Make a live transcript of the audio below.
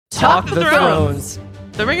Talk the Thrones.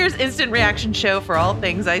 The Ringer's instant reaction show for all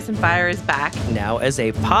things Ice and Fire is back. Now as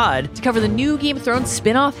a pod. To cover the new Game of Thrones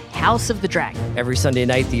spin-off, House of the Dragon. Every Sunday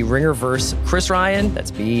night, the Ringerverse, Chris Ryan,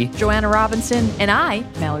 that's me, Joanna Robinson, and I,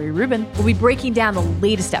 Mallory Rubin, will be breaking down the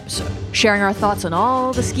latest episode, sharing our thoughts on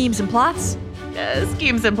all the schemes and plots.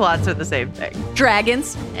 Schemes and plots are the same thing.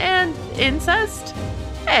 Dragons. And incest.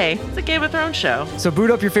 Hey, it's a Game of Thrones show. So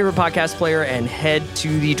boot up your favorite podcast player and head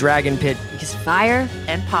to the Dragon Pit. Because fire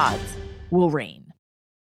and pods will reign.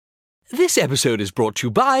 This episode is brought to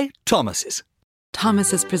you by Thomas's.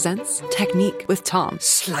 Thomas's presents Technique with Tom.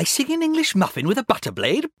 Slicing an English muffin with a butter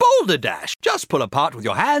blade? Boulder Dash! Just pull apart with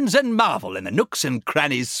your hands and marvel in the nooks and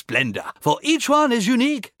crannies' splendor. For each one is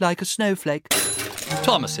unique, like a snowflake.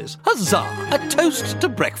 Thomas's, huzzah! A toast to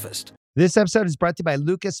breakfast. This episode is brought to you by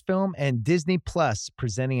Lucasfilm and Disney Plus,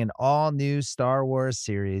 presenting an all-new Star Wars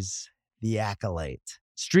series, The Acolyte.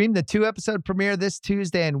 Stream the 2-episode premiere this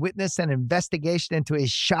Tuesday and witness an investigation into a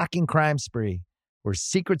shocking crime spree where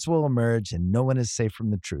secrets will emerge and no one is safe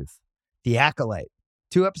from the truth. The Acolyte,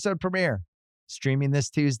 2-episode premiere, streaming this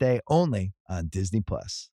Tuesday only on Disney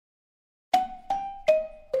Plus.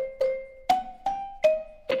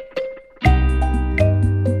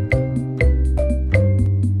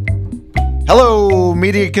 Hello,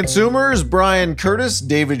 media consumers. Brian Curtis,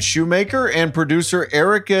 David Shoemaker, and producer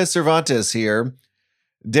Erica Cervantes here.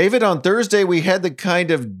 David, on Thursday, we had the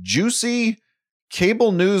kind of juicy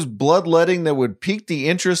cable news bloodletting that would pique the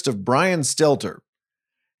interest of Brian Stelter.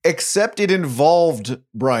 Except it involved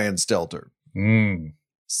Brian Stelter.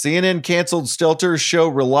 CNN canceled Stelter's show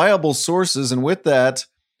Reliable Sources, and with that,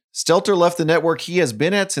 Stelter left the network he has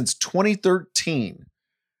been at since 2013.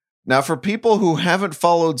 Now, for people who haven't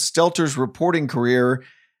followed Stelter's reporting career,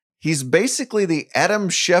 he's basically the Adam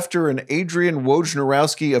Schefter and Adrian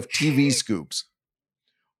Wojnarowski of TV scoops.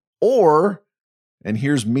 Or, and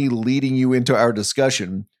here's me leading you into our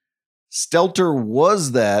discussion, Stelter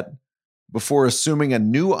was that before assuming a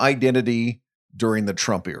new identity during the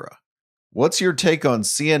Trump era. What's your take on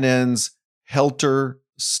CNN's Helter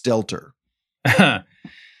Stelter?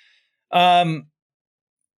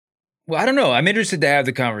 Well, I don't know. I'm interested to have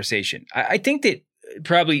the conversation. I think that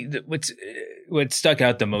probably what stuck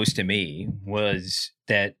out the most to me was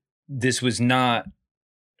that this was not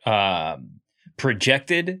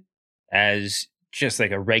projected as just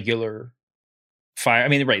like a regular fire. I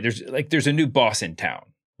mean, right, there's a new boss in town,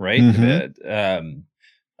 right? Mm-hmm.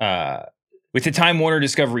 With the Time Warner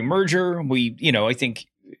Discovery merger, I think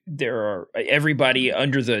everybody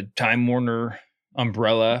under the Time Warner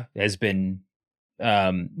umbrella has been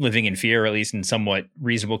living in fear, or at least in somewhat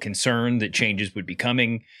reasonable concern that changes would be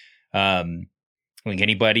coming. I think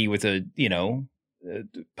anybody with a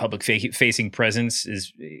public facing presence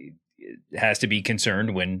has to be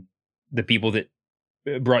concerned when the people that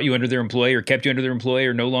brought you under their employ or kept you under their employ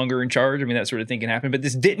are no longer in charge. I mean, that sort of thing can happen. But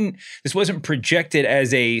this wasn't projected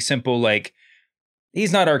as a simple, like,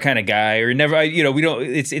 he's not our kind of guy, or never, we don't,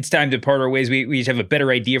 it's time to part our ways. We just have a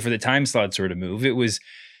better idea for the time slot sort of move.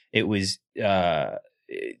 It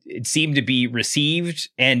seemed to be received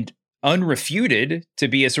and unrefuted to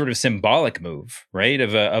be a sort of symbolic move, right?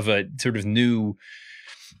 Of a sort of new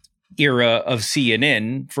era of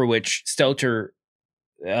CNN, for which Stelter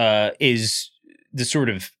is the sort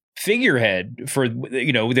of figurehead for,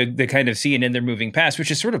 the kind of CNN they're moving past,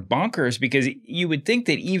 which is sort of bonkers, because you would think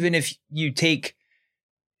that even if you take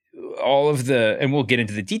all of the, and we'll get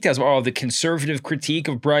into the details, of all of the conservative critique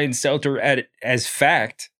of Brian Stelter as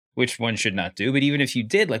fact, which one should not do, but even if you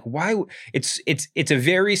did, like, why? It's a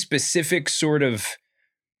very specific sort of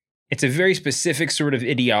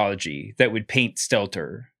ideology that would paint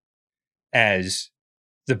Stelter as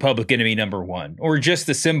the public enemy number one, or just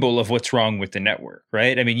the symbol of what's wrong with the network,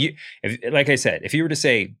 right? I mean, like I said, if you were to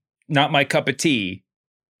say, not my cup of tea,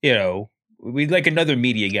 we'd like another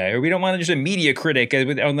media guy, or we don't want just a media critic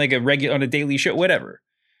on like on a daily show, whatever.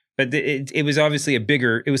 But it was obviously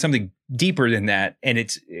it was something deeper than that, and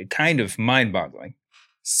it's kind of mind-boggling.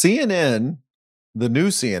 CNN, the new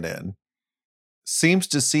CNN, seems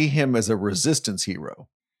to see him as a resistance hero.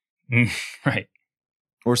 Right.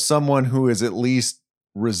 Or someone who is at least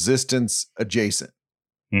resistance adjacent.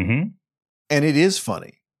 Mm-hmm. And it is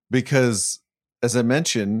funny because, as I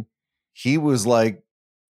mentioned, he was like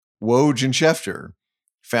Woj and Schefter,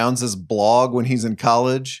 founds his blog when he's in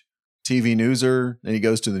college, TV newser, then he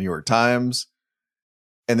goes to the New York Times,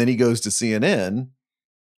 and then he goes to CNN,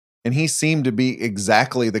 and he seemed to be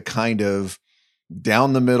exactly the kind of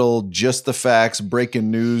down the middle, just the facts,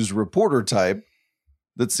 breaking news reporter type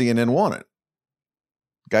that CNN wanted.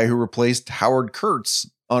 Guy who replaced Howard Kurtz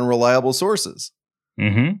on Reliable Sources.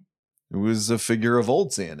 Mm-hmm. It was a figure of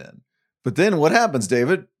old CNN. But then what happens,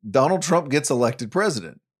 David? Donald Trump gets elected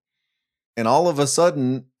president. And all of a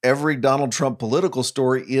sudden, every Donald Trump political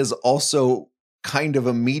story is also kind of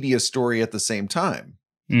a media story at the same time.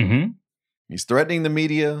 Mm-hmm. He's threatening the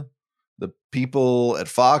media. The people at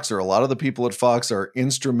Fox, or a lot of the people at Fox, are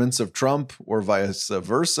instruments of Trump or vice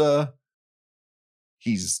versa.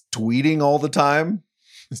 He's tweeting all the time.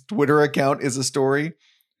 His Twitter account is a story.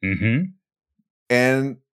 Mm-hmm.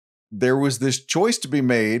 And there was this choice to be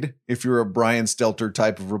made if you're a Brian Stelter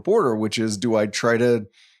type of reporter, which is, do I try to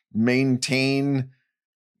maintain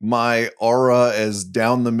my aura as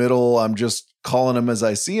down the middle, I'm just calling him as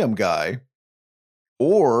I see him guy?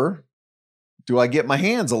 Or do I get my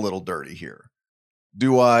hands a little dirty here?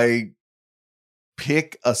 Do I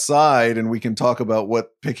pick a side? And we can talk about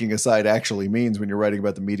what picking a side actually means when you're writing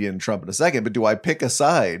about the media and Trump in a second. But do I pick a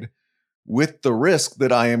side with the risk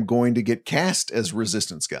that I am going to get cast as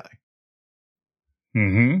resistance guy?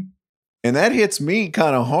 Mm-hmm. And that hits me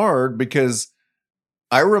kind of hard because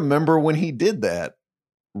I remember when he did that,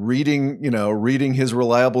 reading his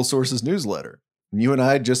reliable sources newsletter. And you and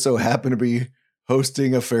I just so happen to be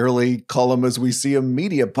hosting a fairly column as we see a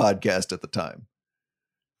media podcast at the time.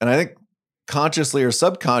 And I think consciously or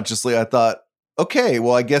subconsciously, I thought, okay,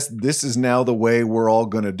 well, I guess this is now the way we're all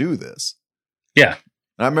going to do this. Yeah.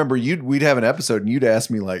 And I remember we'd have an episode and you'd ask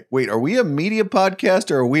me like, wait, are we a media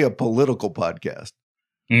podcast or are we a political podcast?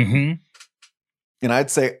 Mm-hmm. And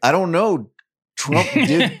I'd say, I don't know. Trump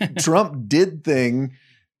did thing.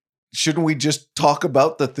 Shouldn't we just talk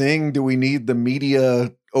about the thing? Do we need the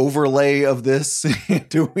media overlay of this?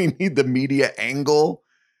 Do we need the media angle?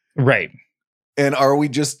 Right. And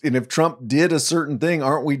if Trump did a certain thing,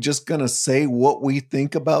 aren't we just going to say what we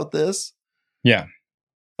think about this? Yeah.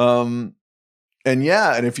 And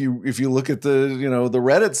if you look at the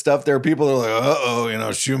Reddit stuff, there are people that are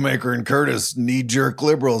like, Shoemaker and Curtis, knee-jerk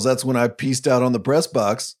liberals. That's when I pieced out on the press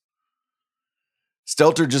box.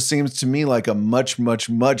 Stelter just seems to me like a much, much,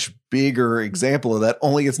 much bigger example of that.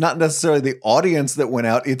 Only it's not necessarily the audience that went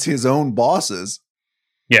out. It's his own bosses.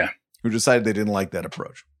 Yeah. Who decided they didn't like that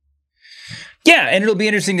approach. Yeah. And it'll be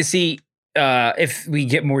interesting to see if we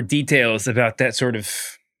get more details about that sort of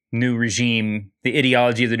new regime, the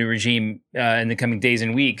ideology of the new regime in the coming days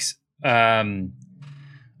and weeks.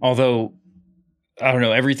 Although, I don't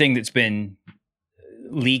know, everything that's been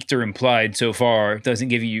leaked or implied so far doesn't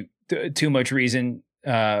give you too much reason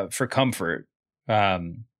for comfort.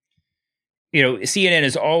 CNN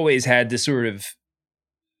has always had this sort of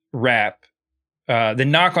rap. The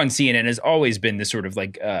knock on CNN has always been this sort of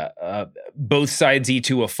like both sides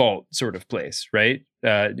to a fault sort of place, right?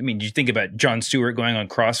 You think about Jon Stewart going on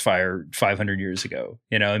Crossfire 500 years ago.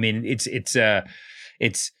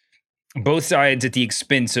 It's both sides at the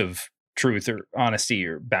expense of truth or honesty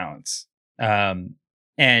or balance. And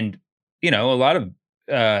a lot of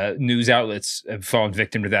news outlets have fallen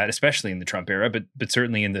victim to that, especially in the Trump era, but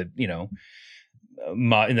certainly in the in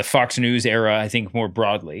the Fox News era, I think more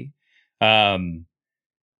broadly. But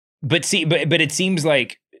it seems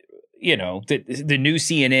like that the new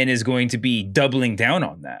CNN is going to be doubling down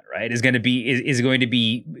on that, right? Is going to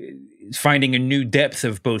be finding a new depth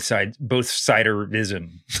of both siderism,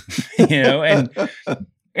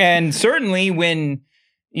 and certainly when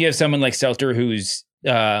you have someone like Stelter who's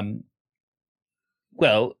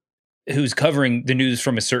covering the news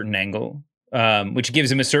from a certain angle, which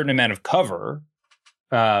gives him a certain amount of cover,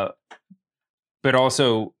 but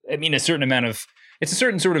also, a certain amount of, it's a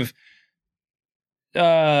certain sort of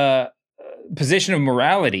position of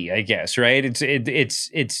morality, I guess, right? It's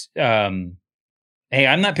hey,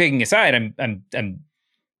 I'm not picking a side.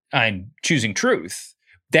 I'm choosing truth.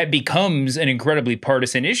 That becomes an incredibly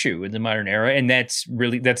partisan issue in the modern era, and that's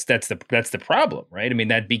the problem, right?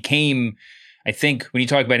 That became, I think, when you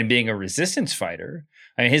talk about him being a resistance fighter,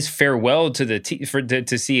 his farewell to to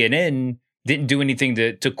CNN didn't do anything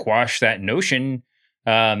to quash that notion,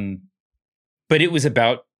 but it was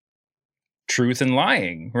about truth and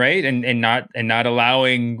lying, right? And not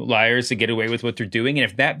allowing liars to get away with what they're doing. And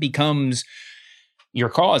if that becomes your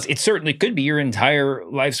cause, it certainly could be your entire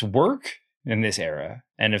life's work in this era.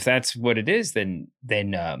 And if that's what it is, then there's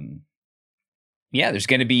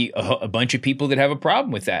going to be a bunch of people that have a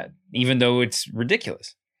problem with that, even though it's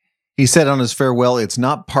ridiculous. He said on his farewell, it's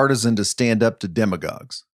not partisan to stand up to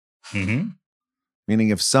demagogues. Mm-hmm. Meaning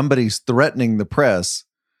if somebody's threatening the press,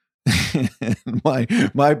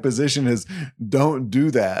 my position is don't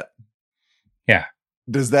do that. Yeah.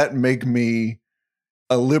 Does that make me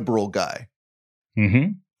a liberal guy?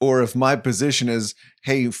 Mm-hmm. or if my position is,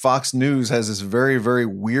 hey, Fox News has this very, very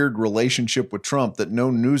weird relationship with Trump that no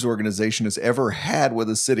news organization has ever had with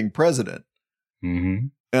a sitting president. Mm-hmm.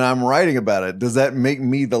 And I'm writing about it. Does that make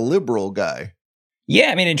me the liberal guy?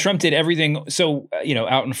 Yeah, I mean, and Trump did everything so,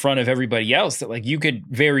 out in front of everybody else that like you could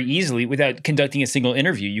very easily, without conducting a single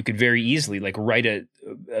interview, you could very easily like write a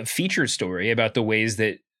feature story about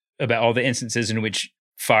about all the instances in which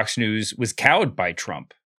Fox News was cowed by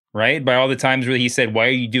Trump, right? By all the times where he said, "Why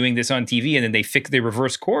are you doing this on TV?" And then they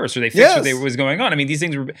reverse course, or they fixed what was going on. I mean, these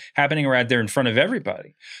things were happening right there in front of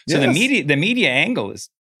everybody. So the media angle is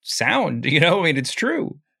sound, I mean, it's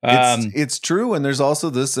true. It's true. And there's also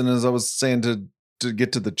this, and as I was saying to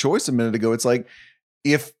get to the choice a minute ago, it's like,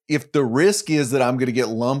 if the risk is that I'm going to get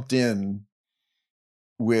lumped in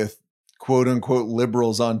with quote unquote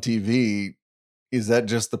liberals on TV, is that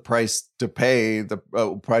just the price to pay, the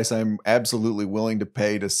price I'm absolutely willing to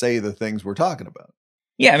pay to say the things we're talking about?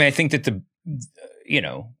 Yeah. I mean, I think that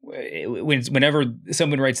whenever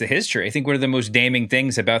someone writes the history, I think one of the most damning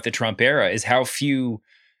things about the Trump era is how few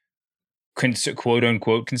quote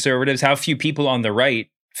unquote conservatives, how few people on the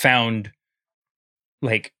right found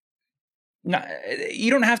like, you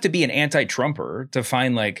don't have to be an anti-Trumper to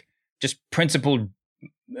find like just principled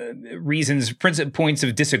points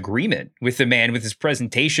of disagreement with the man, with his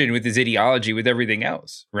presentation, with his ideology, with everything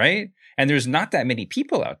else, right? And there's not that many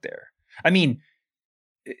people out there. I mean,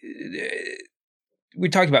 we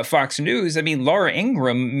talked about Fox News. I mean, Laura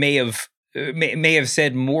Ingraham may have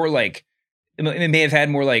said more like, may have had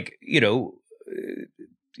more like,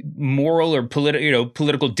 moral or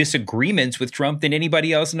political disagreements with Trump than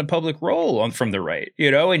anybody else in a public role from the right,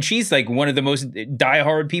 and she's like one of the most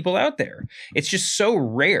diehard people out there. It's just so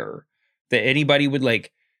rare that anybody would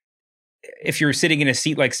like, if you're sitting in a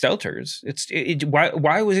seat like Stelter's,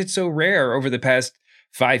 why was it so rare over the past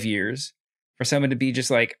 5 years for someone to be just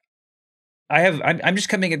like, I'm just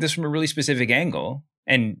coming at this from a really specific angle,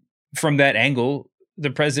 and from that angle, the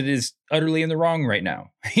president is utterly in the wrong right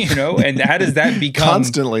now, and how does that become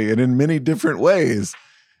constantly and in many different ways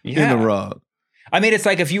in the wrong? I mean, it's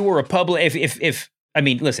like if you were a public, if I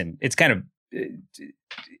mean, listen, it's kind of,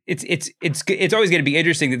 it's always going to be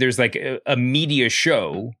interesting that there's like a media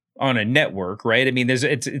show on a network, right? I mean, it's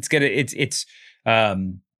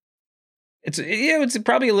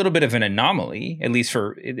probably a little bit of an anomaly, at least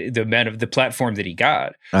for the amount of the platform that he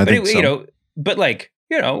got. I think so. But like,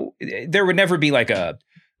 there would never be like a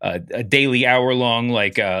daily hour-long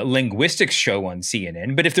like linguistics show on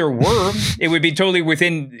CNN. But if there were, it would be totally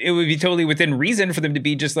within reason for them to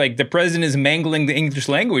be just like, the president is mangling the English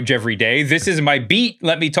language every day. This is my beat.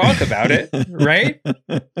 Let me talk about it. Right?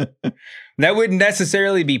 That wouldn't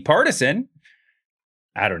necessarily be partisan.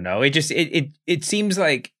 I don't know. It just it seems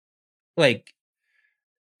like I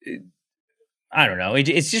don't know.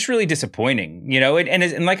 It's just really disappointing,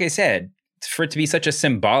 and like I said, for it to be such a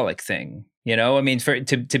symbolic thing, I mean, for it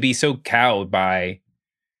to be so cowed by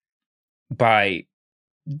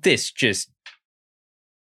this just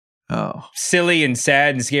silly and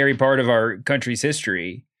sad and scary part of our country's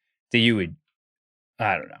history, that you would,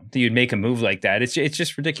 I don't know, that you'd make a move like that. It's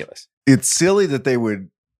just ridiculous. It's silly that they would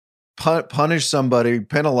punish somebody,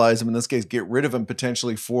 penalize them, in this case, get rid of him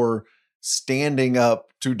potentially for standing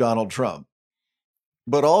up to Donald Trump.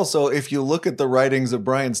 But also, if you look at the writings of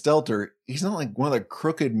Brian Stelter, he's not like one of the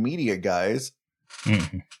crooked media guys.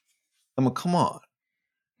 Mm-hmm. I mean, come on.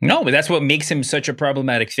 No, but that's what makes him such a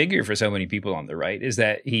problematic figure for so many people on the right, is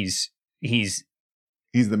that he's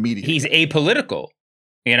the media. He's apolitical.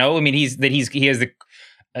 I mean, he has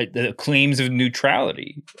the claims of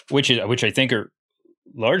neutrality, which I think are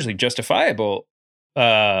largely justifiable.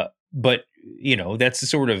 But that's the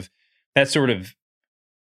sort of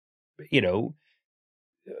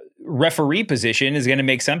referee position is going to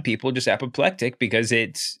make some people just apoplectic, because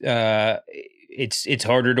it's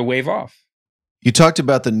harder to wave off. You talked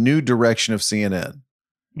about the new direction of CNN.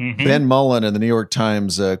 Mm-hmm. Ben Mullen in the New York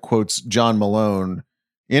Times quotes John Malone,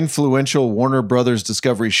 influential Warner Brothers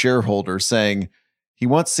Discovery shareholder, saying he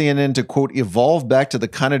wants CNN to, quote, evolve back to the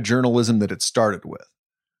kind of journalism that it started with.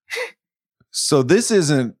 So this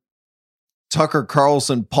isn't Tucker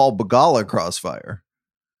Carlson, Paul Begala crossfire.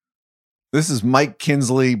 This is Mike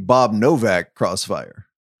Kinsley, Bob Novak crossfire.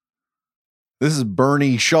 This is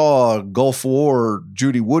Bernie Shaw, Gulf War,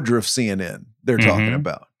 Judy Woodruff CNN they're talking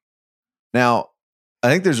about. Now, I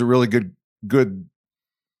think there's a really good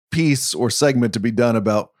piece or segment to be done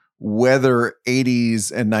about whether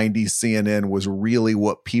 80s and 90s CNN was really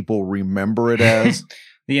what people remember it as.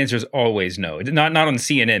 The answer is always no. Not on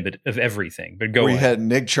CNN, but of everything. But go Where you ahead. had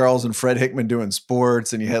Nick Charles and Fred Hickman doing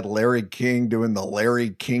sports, and you had Larry King doing the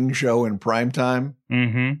Larry King show in primetime,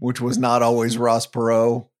 which was not always Ross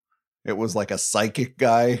Perot. It was like a psychic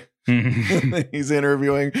guy. He's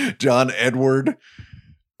interviewing John Edward.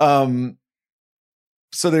 So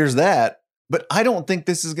there's that. But I don't think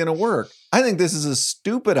this is going to work. I think this is a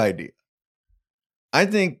stupid idea. I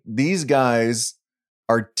think these guys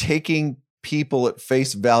are taking people at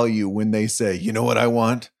face value when they say, you know what I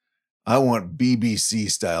want? I want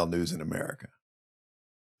BBC style news in America.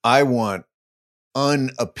 I want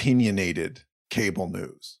unopinionated cable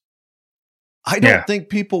news. I don't think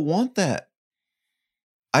people want that.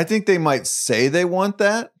 I think they might say they want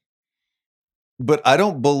that, but I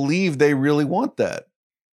don't believe they really want that.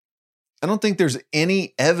 I don't think there's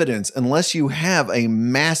any evidence unless you have a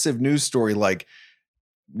massive news story like,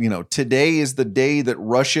 today is the day that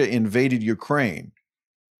Russia invaded Ukraine.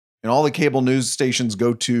 And all the cable news stations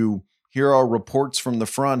go to, here are reports from the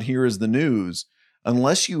front, here is the news.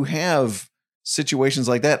 Unless you have situations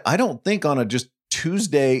like that, I don't think on a just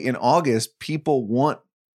Tuesday in August, people want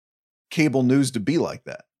cable news to be like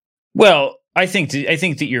that. Well, I think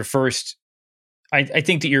that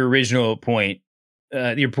your original point,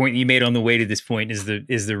 your point you made on the way to this point is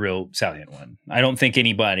the real salient one. I don't think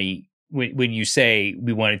anybody, when you say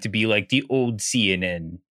we want it to be like the old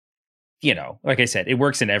CNN, like I said, it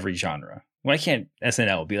works in every genre. Why can't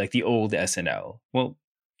SNL be like the old SNL? Well,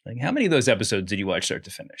 like how many of those episodes did you watch start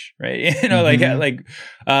to finish? Right?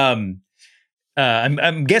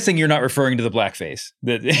 I'm guessing you're not referring to the blackface.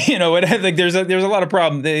 That like there's a lot of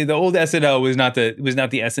problem. The old SNL was not the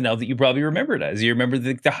SNL that you probably remembered as. You remember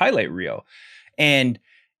the highlight reel. And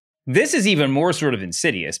this is even more sort of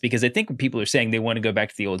insidious because I think when people are saying they want to go back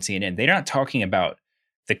to the old CNN, they're not talking about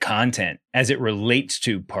the content as it relates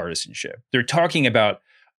to partisanship. They're talking about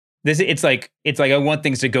this. It's like I want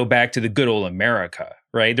things to go back to the good old America,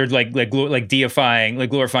 right? They're like deifying,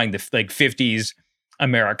 like glorifying the like 50s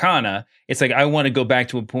Americana. It's like I want to go back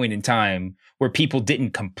to a point in time where people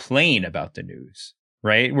didn't complain about the news.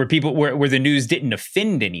 Right? Where the news didn't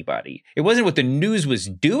offend anybody. It wasn't what the news was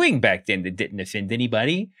doing back then that didn't offend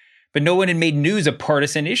anybody, but no one had made news a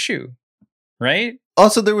partisan issue. Right?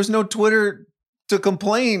 Also, there was no Twitter to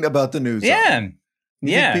complain about the news. Yeah.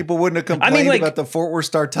 You think people wouldn't have complained about the Fort Worth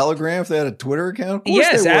Star-Telegram if they had a Twitter account? Of course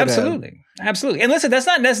yes, they would absolutely. have. Absolutely. And listen, that's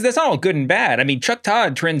not all good and bad. I mean, Chuck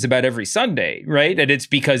Todd trends about every Sunday, right? And it's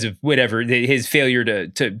because of whatever his failure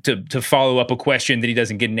to follow up a question that he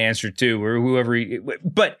doesn't get an answer to, or whoever.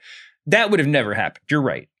 But that would have never happened. You're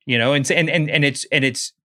right. And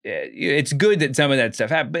it's good that some of that stuff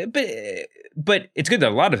happened, but it's good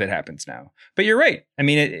that a lot of it happens now. But you're right. I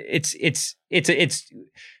mean, it's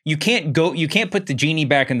you can't put the genie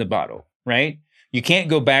back in the bottle, right? You can't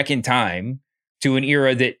go back in time to an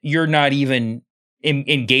era that you're not even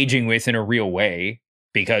engaging with in a real way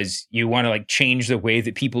because you want to like change the way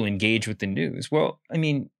that people engage with the news. Well, I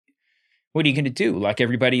mean, what are you going to do? Lock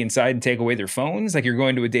everybody inside and take away their phones? Like you're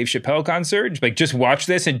going to a Dave Chappelle concert? Like just watch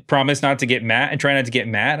this and promise not to get mad and try not to get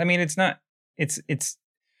mad. I mean,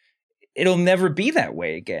 it'll never be that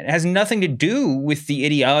way again. It has nothing to do with the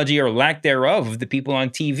ideology or lack thereof of the people on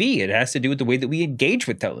TV. It has to do with the way that we engage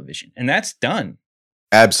with television. And that's done.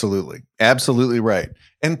 Absolutely. Absolutely right.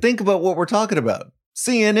 And think about what we're talking about.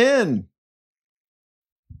 CNN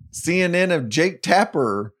of Jake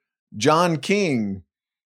Tapper, John King,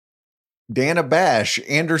 Dana Bash,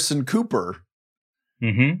 Anderson Cooper.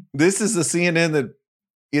 Mm-hmm. This is the CNN that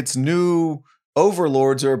its new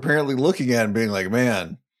overlords are apparently looking at and being like,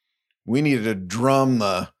 man, we needed to drum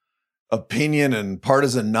the opinion and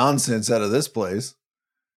partisan nonsense out of this place.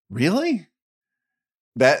 Really?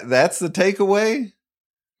 That's the takeaway?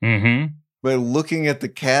 Mm-hmm. By looking at the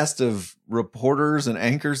cast of reporters and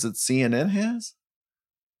anchors that CNN has?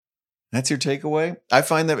 That's your takeaway? I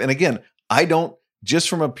find that, and again, I don't, just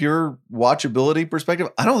from a pure watchability perspective,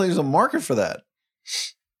 I don't think there's a market for that.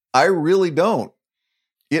 I really don't.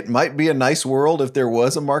 It might be a nice world if there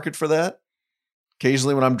was a market for that.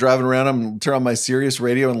 Occasionally when I'm driving around, I'm going to turn on my Sirius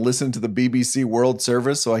radio and listen to the BBC World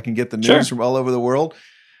Service so I can get the news from all over the world.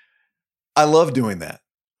 I love doing that.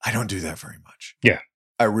 I don't do that very much. Yeah.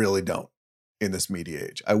 I really don't in this media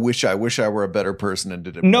age. I wish I were a better person and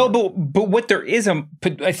did it. No, more. but what there is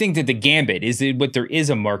I think that the gambit is that what there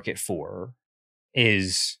is a market for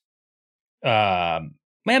is, man,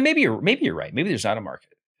 maybe you're right. Maybe there's not a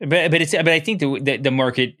market, but I think the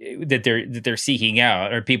market that they're seeking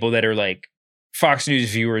out are people that are like Fox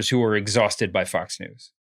News viewers who are exhausted by Fox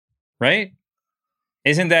News, right?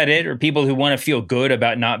 Isn't that it? Or people who want to feel good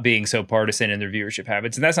about not being so partisan in their viewership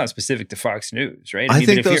habits. And that's not specific to Fox News, right? I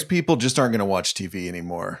think those people just aren't going to watch TV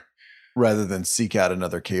anymore rather than seek out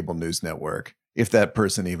another cable news network, if that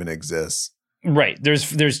person even exists. Right.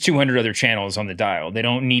 There's 200 other channels on the dial. They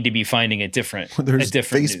don't need to be finding a different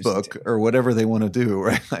Facebook or whatever they want to do,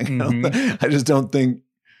 right? Like,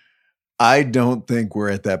 I don't think we're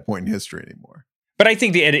at that point in history anymore. But I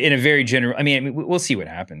think in a very general, I mean, we'll see what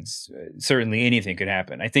happens. Certainly anything could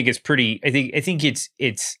happen. I think it's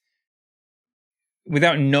it's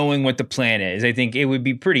without knowing what the plan is, I think it would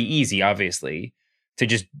be pretty easy, obviously, to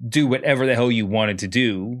just do whatever the hell you wanted to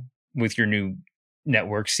do with your new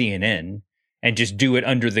network, CNN, and just do it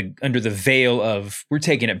under the veil of we're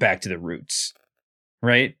taking it back to the roots.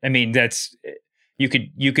 Right? I mean, that's you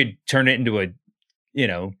could turn it into a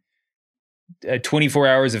 24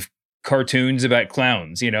 hours of cartoons about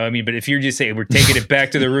clowns, I mean, but if you're just saying we're taking it back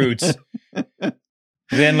to the roots,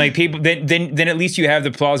 then like people, then at least you have the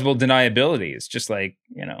plausible deniability. It's just like,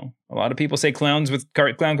 a lot of people say clowns with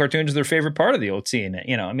clown cartoons are their favorite part of the old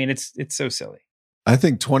CNN. I mean, it's so silly. I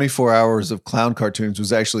think 24 hours of clown cartoons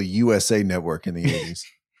was actually USA Network in the 80s.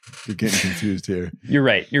 You're getting confused here. You're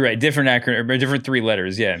right. Different acronym, or different three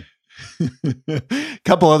letters. Yeah.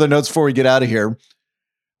 Couple other notes before we get out of here.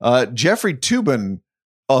 Jeffrey Toobin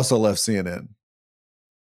also left CNN.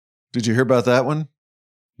 Did you hear about that one?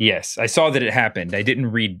 Yes, I saw that it happened. I didn't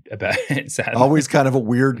read about it, sadly. Always kind of a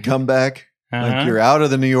weird comeback. Like you're out of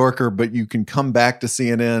the New Yorker, but you can come back to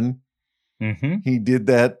CNN. Mm-hmm. He did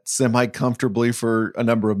that semi-comfortably for a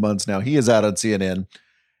number of months now. He is out on CNN.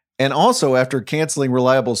 And also, after canceling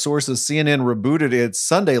reliable sources, CNN rebooted its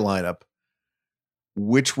Sunday lineup,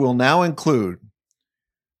 which will now include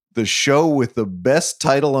the show with the best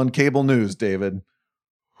title on cable news, David.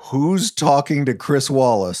 Who's Talking to Chris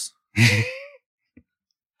Wallace?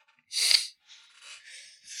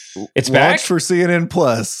 It's back for CNN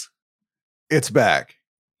Plus. It's back.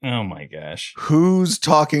 Oh my gosh. Who's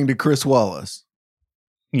Talking to Chris Wallace?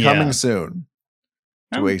 Yeah. Coming soon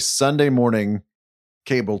to a Sunday morning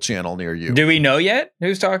cable channel near you. Do we know yet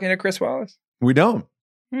who's talking to Chris Wallace? We don't.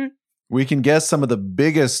 We can guess some of the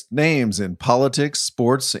biggest names in politics,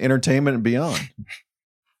 sports, entertainment, and beyond.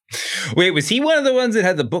 Wait, was he one of the ones that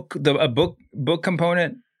had a book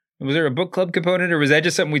component? Was there a book club component, or was that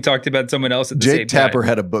just something we talked about someone else at the same time? Jake Tapper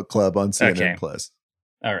had a book club on CNN Plus.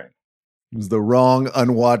 All right. It was the wrong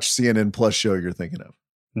unwatched CNN Plus show you're thinking of.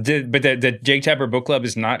 But the Jake Tapper book club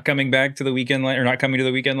is not coming back to the weekend line, or not coming to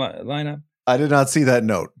the weekend lineup? I did not see that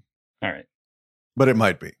note. All right. But it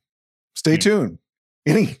might be. Stay tuned.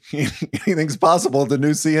 Anything's possible at the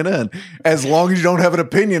new CNN, as long as you don't have an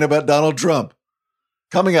opinion about Donald Trump.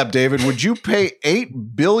 Coming up, David, would you pay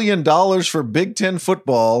 $8 billion for Big Ten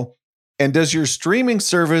football? And does your streaming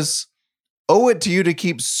service owe it to you to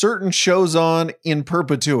keep certain shows on in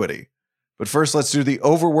perpetuity? But first, let's do the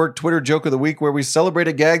overworked Twitter joke of the week, where we celebrate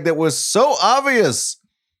a gag that was so obvious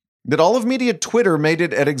that all of media Twitter made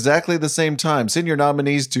it at exactly the same time. Send your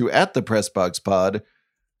nominees to @thepressboxpod,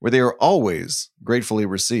 where they are always gratefully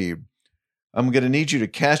received. I'm going to need you to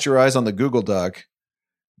cast your eyes on the Google Doc,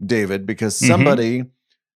 David, because somebody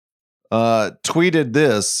tweeted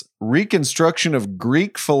this: reconstruction of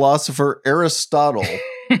Greek philosopher Aristotle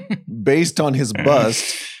based on his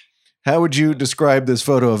bust. How would you describe this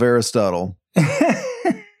photo of Aristotle?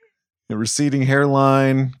 The receding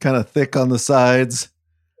hairline, kind of thick on the sides,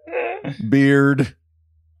 beard,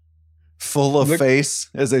 full of face,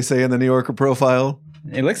 as they say in the New Yorker profile.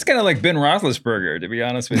 It looks kind of like Ben Roethlisberger, to be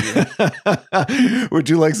honest with you. Would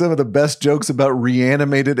you like some of the best jokes about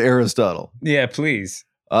reanimated Aristotle? Yeah, please.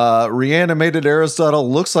 Reanimated Aristotle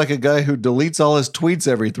looks like a guy who deletes all his tweets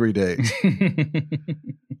every 3 days.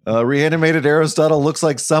 Reanimated Aristotle looks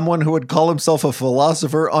like someone who would call himself a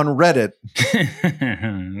philosopher on Reddit.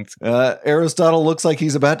 Aristotle looks like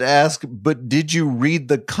he's about to ask, but did you read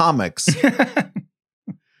the comics?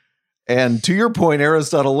 And to your point,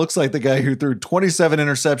 Aristotle looks like the guy who threw 27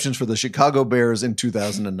 interceptions for the Chicago Bears in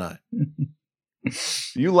 2009.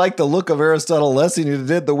 You like the look of Aristotle less than you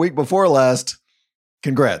did the week before last.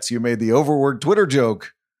 Congrats, you made the overworked Twitter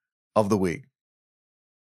joke of the week.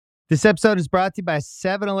 This episode is brought to you by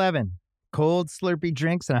 7-Eleven. Cold, slurpy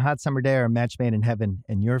drinks and a hot summer day are a match made in heaven,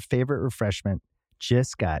 and your favorite refreshment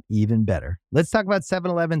just got even better. Let's talk about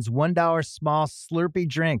 7-Eleven's $1 small slurpy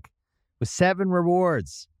drink with 7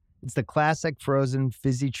 rewards. It's the classic frozen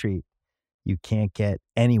fizzy treat you can't get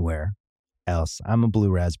anywhere else. I'm a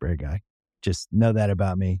blue raspberry guy. Just know that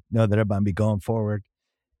about me. Know that about me going forward.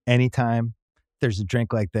 Anytime there's a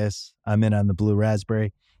drink like this, I'm in on the blue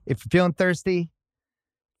raspberry. If you're feeling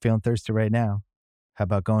thirsty right now, How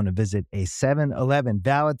about going to visit a 7-Eleven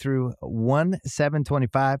valid through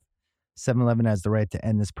 1/7/25? 7-Eleven has the right to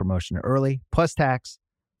end this promotion early, plus tax.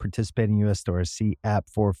 Participating U.S. stores. See app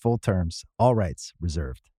for full terms. All rights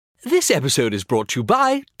reserved. This episode is brought to you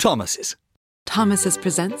by Thomas's. Thomas's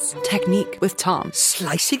presents Technique with Tom.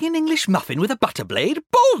 Slicing an English muffin with a butter blade?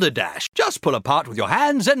 Boulder Dash! Just pull apart with your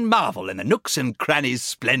hands and marvel in the nooks and crannies'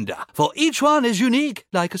 splendor. For each one is unique,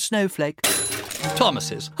 like a snowflake.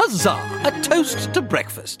 Thomas's, huzzah! A toast to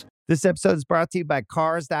breakfast. This episode is brought to you by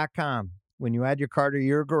Cars.com. When you add your car to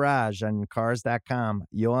your garage on Cars.com,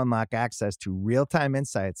 you'll unlock access to real-time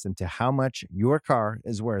insights into how much your car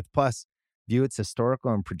is worth. Plus, view its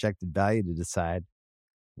historical and projected value to decide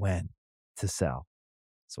when to sell.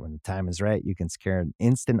 So when the time is right, you can secure an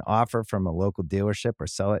instant offer from a local dealership or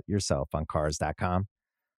sell it yourself on Cars.com.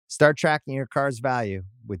 Start tracking your car's value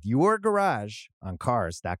with your garage on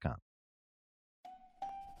Cars.com.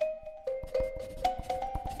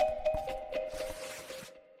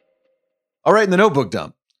 All right, in the notebook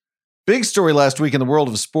dump. Big story last week in the world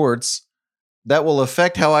of sports that will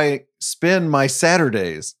affect how I spend my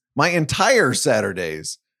Saturdays, my entire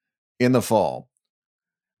Saturdays in the fall.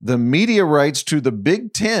 The media rights to the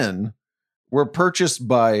Big Ten were purchased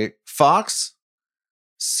by Fox,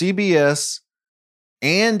 CBS,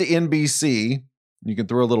 and NBC. You can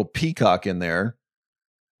throw a little Peacock in there.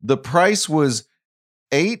 The price was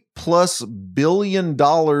 $8+ billion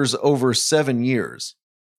over 7 years.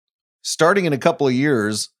 Starting in a couple of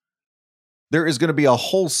years, there is going to be a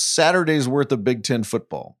whole Saturday's worth of Big Ten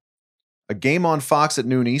football. A game on Fox at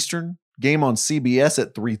noon Eastern, game on CBS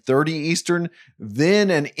at 3:30 Eastern, then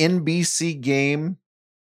an NBC game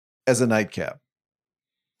as a nightcap.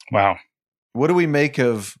 Wow. What do we make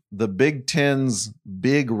of the Big Ten's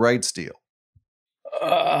big rights deal?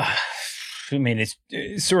 I mean, it's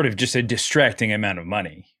sort of just a distracting amount of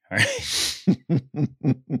money. Right?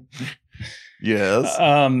 Yes.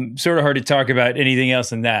 Sort of hard to talk about anything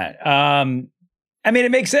else than that. I mean,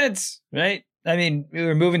 it makes sense, right? I mean,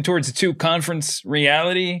 we're moving towards a 2-conference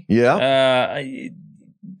reality. Yeah.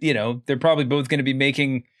 They're probably both going to be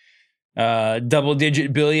making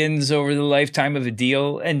double-digit billions over the lifetime of a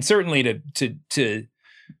deal, and certainly to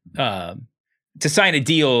sign a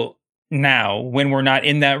deal now when we're not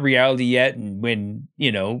in that reality yet, and when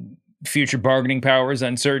future bargaining power is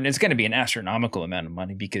uncertain, it's going to be an astronomical amount of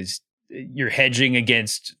money because you're hedging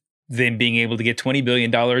against them being able to get $20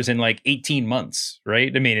 billion in like 18 months,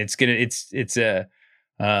 right? I mean, this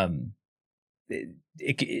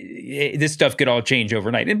stuff could all change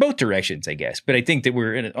overnight in both directions, I guess. But I think that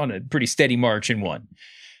we're on a pretty steady march in one.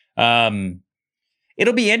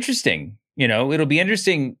 It'll be interesting, it'll be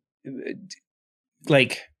interesting.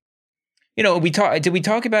 Like, did we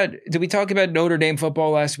talk about Notre Dame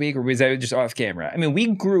football last week, or was that just off camera? I mean, we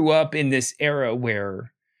grew up in this era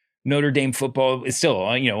where Notre Dame football is still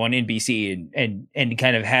on NBC and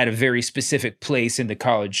kind of had a very specific place in the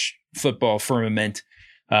college football firmament.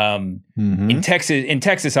 In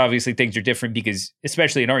Texas, obviously things are different because,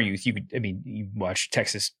 especially in our youth, you watch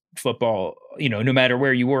Texas football, no matter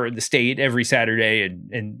where you were in the state every Saturday,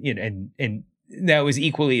 and that was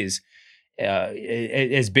equally as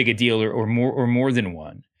big a deal or more than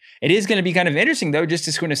one. It is going to be kind of interesting though, just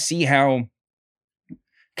to sort of see how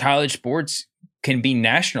college sports can be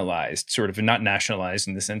nationalized, sort of not nationalized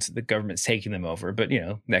in the sense that the government's taking them over, but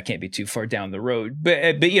that can't be too far down the road.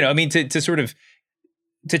 But to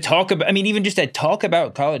talk about, even just to talk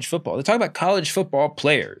about college football, to talk about college football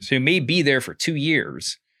players who may be there for 2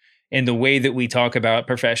 years, and the way that we talk about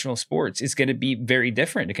professional sports is going to be very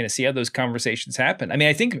different. You're going to see how those conversations happen. I mean,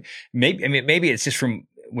 I think maybe it's just from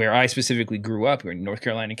where I specifically grew up, in North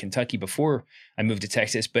Carolina and Kentucky before I moved to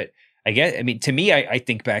Texas, but to me, I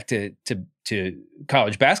think back to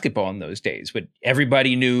college basketball in those days, but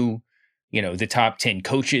everybody knew, the top 10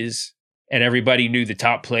 coaches, and everybody knew the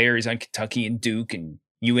top players on Kentucky and Duke and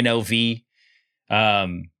UNLV.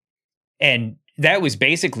 And that was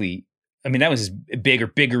basically, that was a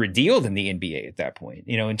bigger a deal than the NBA at that point,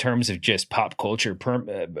 in terms of just pop culture, pop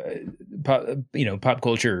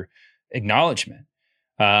culture acknowledgement.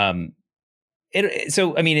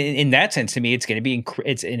 In that sense, to me, it's going to be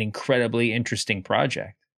it's an incredibly interesting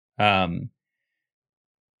project.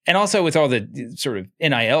 And also with all the sort of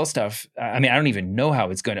NIL stuff, I don't even know how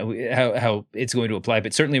it's going to apply,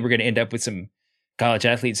 but certainly we're going to end up with some college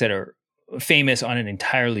athletes that are famous on an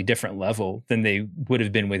entirely different level than they would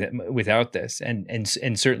have been without this, and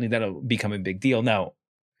certainly that'll become a big deal. Now,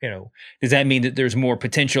 does that mean that there's more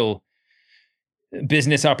potential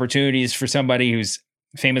business opportunities for somebody who's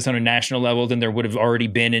famous on a national level than there would have already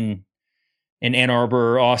been in in Ann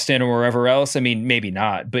Arbor or Austin or wherever else. I mean, maybe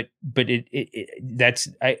not, but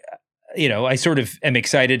I sort of am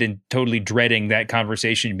excited and totally dreading that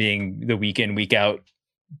conversation being the week in, week out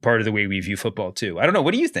part of the way we view football too. I don't know.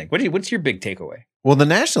 What do you think? What's your big takeaway? Well, the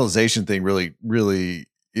nationalization thing really, really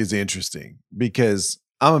is interesting because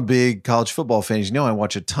I'm a big college football fan. As you know, I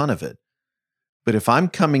watch a ton of it. But if I'm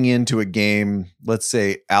coming into a game, let's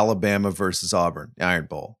say Alabama versus Auburn, Iron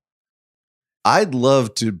Bowl, I'd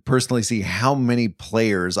love to personally see how many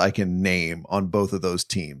players I can name on both of those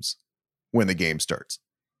teams when the game starts.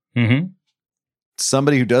 Mm-hmm.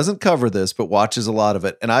 Somebody who doesn't cover this, but watches a lot of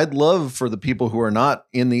it. And I'd love for the people who are not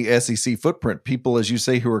in the SEC footprint, people, as you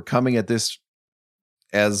say, who are coming at this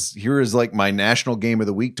as here is like my national game of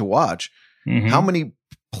the week to watch. Mm-hmm. How many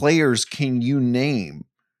players can you name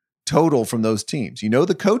total from those teams? You know,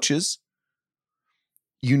 the coaches,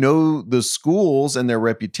 you know, the schools and their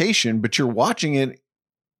reputation, but you're watching it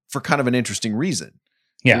for kind of an interesting reason.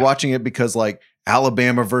 Yeah. You're watching it because like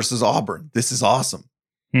Alabama versus Auburn. This is awesome.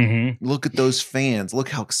 Mm-hmm. Look at those fans. Look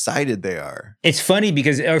how excited they are. It's funny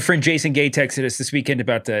because our friend Jason Gay texted us this weekend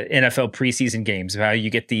about the NFL preseason games, of how you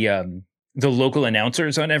get the local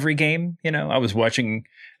announcers on every game. You know, I was watching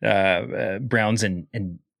Browns and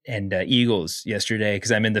Eagles yesterday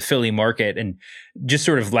because I'm in the Philly market, and just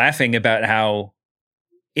sort of laughing about how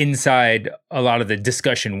inside a lot of the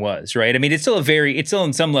discussion was, right? I mean, it's still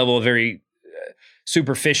in some level a very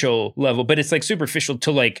superficial level, but it's like superficial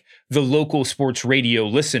to like the local sports radio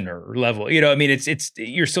listener level. You know, I mean, it's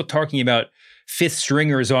you're still talking about fifth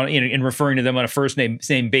stringers on, you know, and referring to them on a first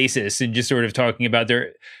name basis, and just sort of talking about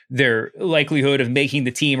their likelihood of making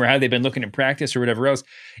the team or how they've been looking in practice or whatever else.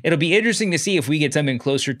 It'll be interesting to see if we get something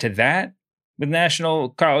closer to that with national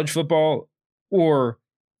college football, or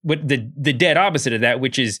what the dead opposite of that,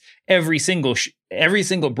 which is every single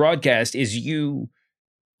broadcast is you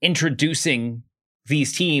introducing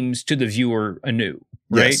these teams to the viewer anew,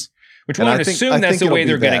 right? Yes. Which we don't assume that's the way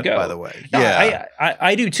they're going to go. By the way, yeah,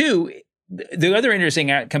 I do too. The other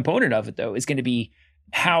interesting component of it, though, is going to be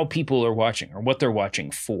how people are watching or what they're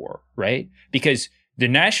watching for, right? Because the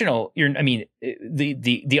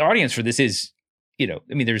the audience for this is, you know,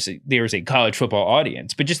 I mean, there's a college football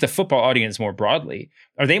audience, but just the football audience more broadly.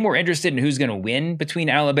 Are they more interested in who's going to win between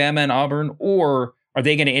Alabama and Auburn, or are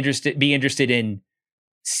they going to be interested in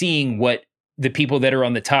seeing what the people that are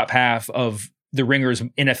on the top half of the Ringer's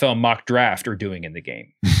NFL mock draft are doing in the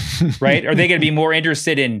game, right? Are they going to be more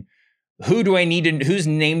interested in whose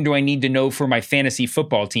name do I need to know for my fantasy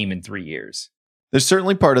football team in 3 years? There's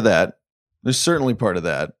certainly part of that.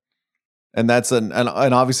 And that's and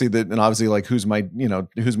obviously like who's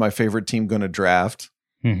my favorite team going to draft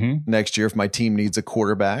next year if my team needs a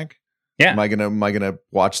quarterback. Yeah. Am I gonna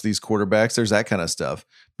watch these quarterbacks? There's that kind of stuff.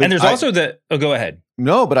 But and there's also go ahead.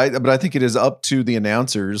 No, but I think it is up to the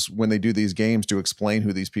announcers when they do these games to explain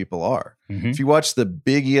who these people are. Mm-hmm. If you watch the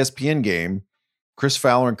big ESPN game, Chris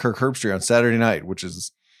Fowler and Kirk Herbstreit on Saturday night, which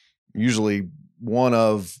is usually one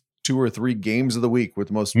of 2 or 3 games of the week with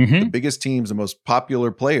the biggest teams, the most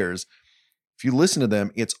popular players. If you listen to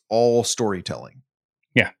them, it's all storytelling.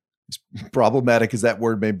 Yeah. As problematic as that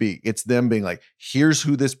word may be, it's them being like, here's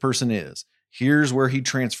who this person is. Here's where he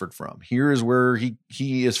transferred from. Here is where he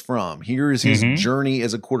is from. Here is his journey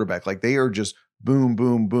as a quarterback. Like they are just boom,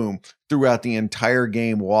 boom, boom throughout the entire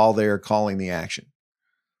game while they're calling the action.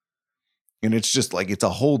 And it's just like, it's a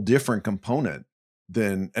whole different component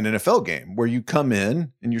than an NFL game where you come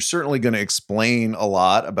in and you're certainly going to explain a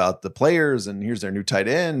lot about the players and here's their new tight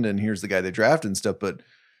end and here's the guy they drafted and stuff. But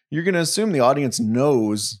you're going to assume the audience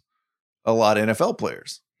knows a lot of NFL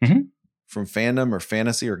players from fandom or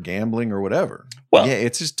fantasy or gambling or whatever. Well, yeah,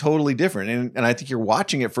 it's just totally different. And I think you're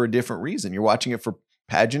watching it for a different reason. You're watching it for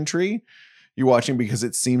pageantry. You're watching because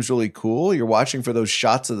it seems really cool. You're watching for those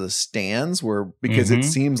shots of the stands because it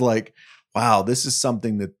seems like, wow, this is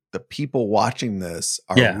something that the people watching this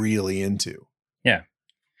are really into. Yeah.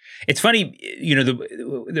 It's funny, you know,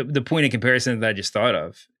 the point of comparison that I just thought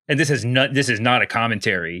of, and this is not a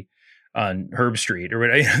commentary on Herbstreit or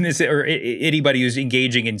anybody who's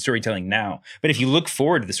engaging in storytelling now. But if you look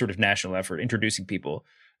forward to the sort of national effort, introducing people,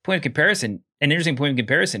 an interesting point of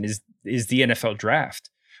comparison is the NFL draft,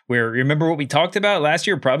 where remember what we talked about last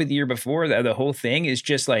year, probably the year before, the whole thing is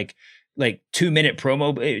just like 2-minute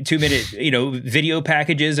promo, 2-minute, video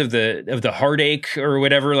packages of the heartache or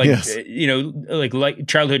whatever, like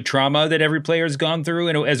childhood trauma that every player has gone through,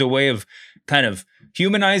 and as a way of kind of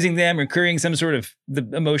humanizing them or creating some sort of the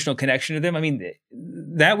emotional connection to them. I mean,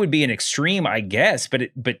 that would be an extreme, I guess.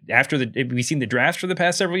 But after we've seen the drafts for the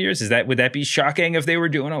past several years. Would that be shocking if they were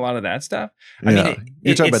doing a lot of that stuff? I mean,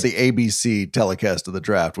 you're talking about the ABC telecast of the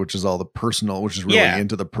draft, which is all the personal, which is really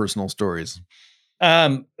into the personal stories.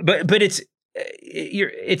 But it's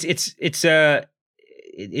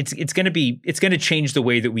going to change the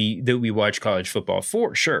way that we watch college football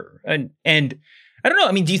for sure. And I don't know.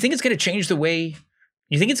 I mean, do you think it's going to change the way?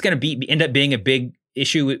 You think it's going to end up being a big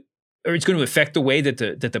issue, or it's going to affect the way that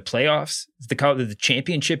the playoffs, the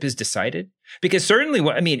championship is decided? Because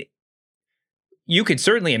certainly, you could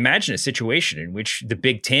certainly imagine a situation in which the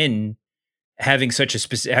Big Ten having such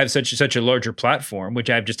a larger platform, which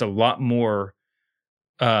have just a lot more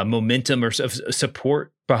momentum or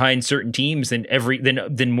support behind certain teams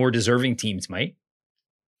than more deserving teams might.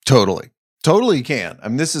 Totally can. I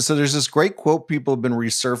mean, there's this great quote people have been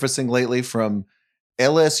resurfacing lately from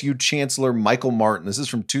LSU Chancellor Michael Martin. This is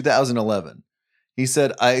from 2011. He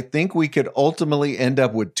said, "I think we could ultimately end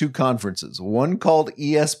up with two conferences, one called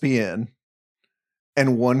ESPN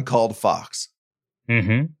and one called Fox."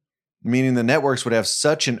 Mm-hmm. Meaning the networks would have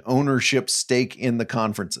such an ownership stake in the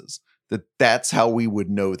conferences that's how we would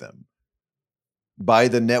know them. By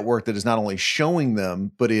the network that is not only showing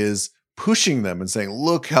them, but is pushing them and saying,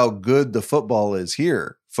 look how good the football is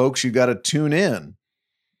here. Folks, you got to tune in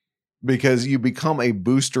because you become a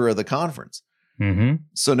booster of the conference. Mm-hmm.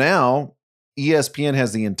 So now ESPN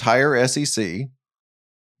has the entire SEC,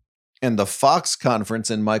 and the Fox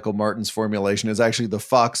conference in Michael Martin's formulation is actually the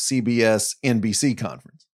Fox, CBS, NBC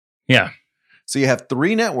conference. Yeah. So you have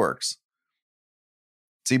three networks.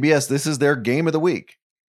 CBS, this is their game of the week.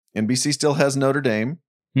 NBC still has Notre Dame.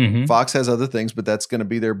 Mm-hmm. Fox has other things, but that's going to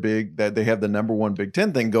be their that they have the number one Big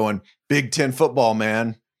Ten thing going. Big Ten football,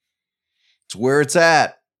 man. It's where it's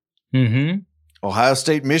at. Mm-hmm. Ohio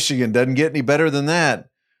State, Michigan doesn't get any better than that.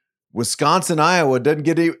 Wisconsin, Iowa doesn't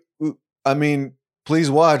get any. I mean, please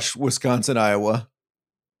watch Wisconsin, Iowa.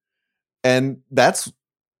 And that's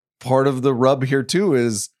part of the rub here too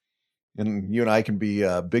is, and you and I can be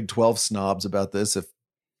Big 12 snobs about this if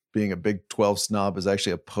being a Big 12 snob is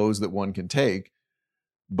actually a pose that one can take.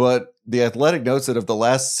 But the Athletic notes that of the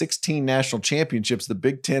last 16 national championships, the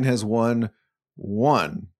Big Ten has won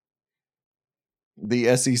 1.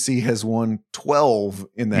 The SEC has won 12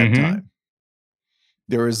 in that time.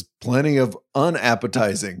 There is plenty of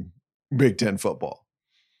unappetizing Big Ten football.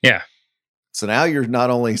 Yeah. So now you're not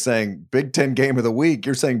only saying Big Ten game of the week,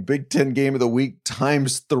 you're saying Big Ten game of the week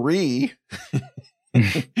times 3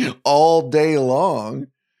 all day long.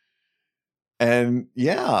 And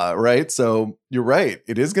yeah, right. So you're right.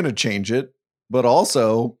 It is going to change it, but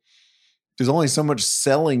also there's only so much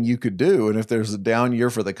selling you could do. And if there's a down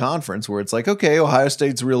year for the conference where it's like, okay, Ohio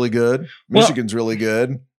State's really good. Michigan's really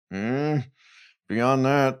good. Beyond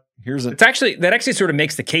that, that actually sort of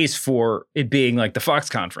makes the case for it being like the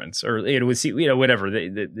Fox conference or whatever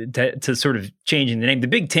to sort of changing the name. The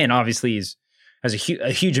Big Ten obviously has a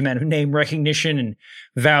huge amount of name recognition and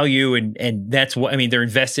value. And that's what, I mean, they're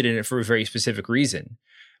invested in it for a very specific reason.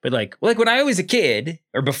 But like when I was a kid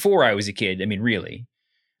or before I was a kid, I mean, really,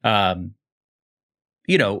 pro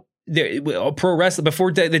wrestling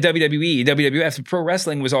before the WWE, WWF, pro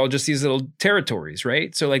wrestling was all just these little territories,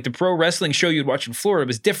 right? So like the pro wrestling show you'd watch in Florida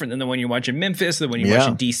was different than the one you watch in Memphis, the one you watch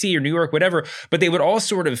in DC or New York, whatever. But they would all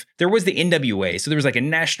there was the NWA, so there was like a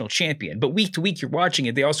national champion. But week to week, you're watching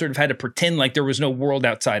it, they all sort of had to pretend like there was no world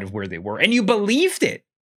outside of where they were, and you believed it,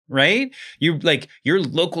 right? You like your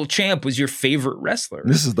local champ was your favorite wrestler.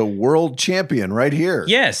 This is the world champion right here.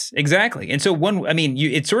 Yes, exactly. And so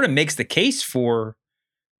it sort of makes the case for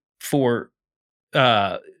Fox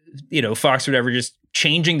or whatever, just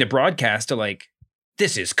changing the broadcast to like,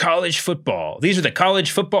 this is college football. These are the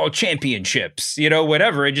college football championships,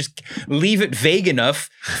 whatever. And just leave it vague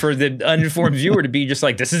enough for the uninformed viewer to be just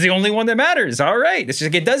like, this is the only one that matters. All right. It's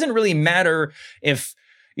just like, it doesn't really matter if,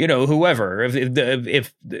 whoever,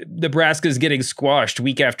 if Nebraska's getting squashed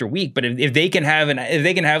week after week, but if they can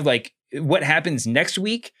have like what happens next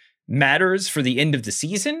week matters for the end of the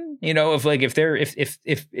season,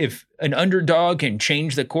 if an underdog can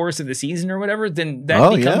change the course of the season or whatever, then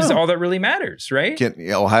that becomes all that really matters, right?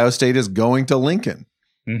 Ohio State is going to Lincoln.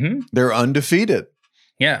 Mm-hmm. They're undefeated.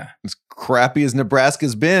 Yeah. As crappy as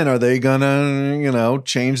Nebraska's been, are they gonna,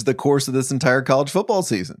 change the course of this entire college football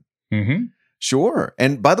season? Mm-hmm. Sure.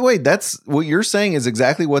 And by the way, that's what you're saying is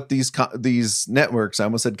exactly what these networks, I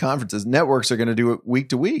almost said conferences, networks are going to do it week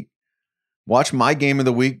to week. Watch my game of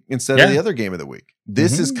the week instead of the other game of the week.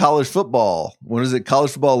 This is college football. What is it? College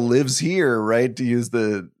football lives here, right? To use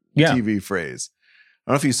the TV phrase.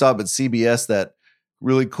 I don't know if you saw, but CBS, that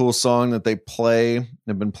really cool song that they play.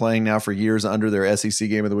 They've been playing now for years under their SEC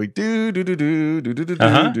game of the week. Do do do do do do do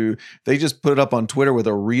do do. They just put it up on Twitter with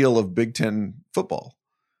a reel of Big Ten football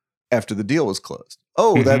after the deal was closed.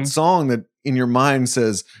 Oh, that song that in your mind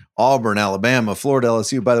says Auburn, Alabama, Florida,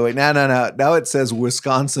 LSU. By the way, no. Now it says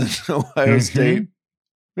Wisconsin, Ohio State,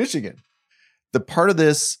 Michigan. The part of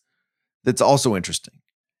this that's also interesting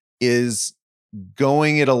is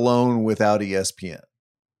going it alone without ESPN.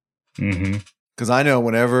 Because I know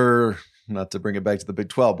whenever, not to bring it back to the Big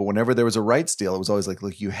 12, but whenever there was a rights deal, it was always like,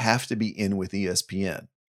 look, you have to be in with ESPN,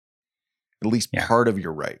 at least part of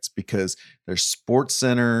your rights, because there's Sports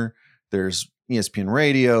Center, there's ESPN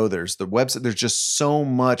Radio, there's the website. There's just so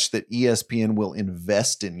much that ESPN will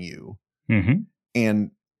invest in you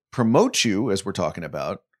and promote you, as we're talking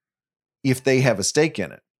about, if they have a stake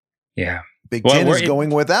in it. Yeah. Big Ten is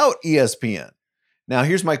going without ESPN. Now,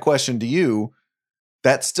 here's my question to you.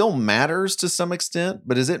 That still matters to some extent,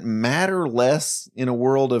 but does it matter less in a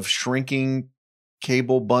world of shrinking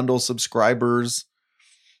cable bundle subscribers?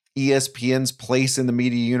 ESPN's place in the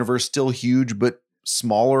media universe still huge, but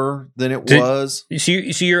smaller than it was. So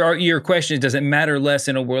your question is, does it matter less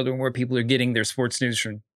in a world where people are getting their sports news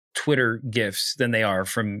from Twitter GIFs than they are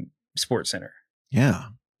from SportsCenter? Yeah.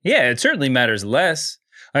 Yeah, it certainly matters less.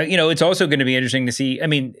 It's also going to be interesting to see. I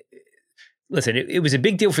mean, listen, it was a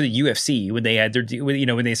big deal for the UFC when they had their deal,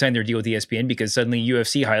 when they signed their deal with ESPN, because suddenly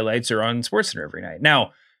UFC highlights are on SportsCenter every night.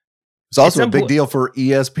 Now, it's also a big deal for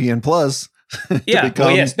ESPN Plus. Yeah.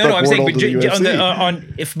 Well, yes. No. I'm saying,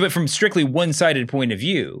 but from strictly one-sided point of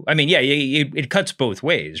view, I mean, it cuts both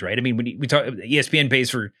ways, right? I mean, when we talk, ESPN pays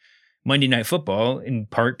for Monday Night Football in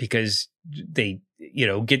part because they,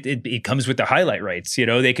 get it comes with the highlight rights.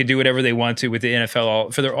 They could do whatever they want to with the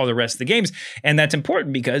NFL for all the rest of the games, and that's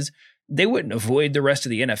important because they wouldn't avoid the rest of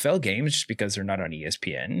the NFL games just because they're not on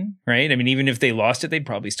ESPN, right? I mean, even if they lost it, they'd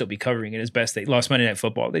probably still be covering it as best they lost Monday Night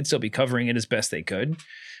Football. They'd still be covering it as best they could.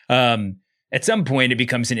 At some point, it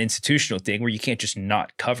becomes an institutional thing where you can't just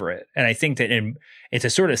not cover it. And I think that it's a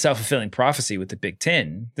sort of self-fulfilling prophecy with the Big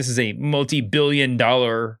Ten. This is a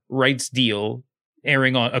multi-billion-dollar rights deal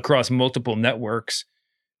airing across multiple networks.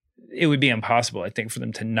 It would be impossible, I think, for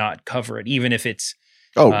them to not cover it, even if it's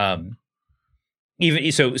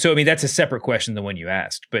even so. I mean, that's a separate question than the one you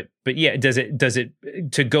asked. But yeah, does it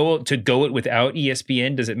to go it without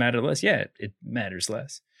ESPN? Does it matter less? Yeah, it matters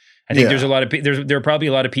less. I think there's a lot of there are probably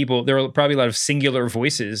a lot of people. There are probably a lot of singular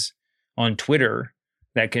voices on Twitter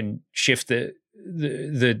that can shift the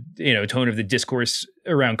tone of the discourse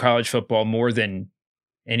around college football more than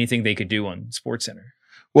anything they could do on SportsCenter.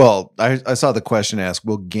 Well, I saw the question asked: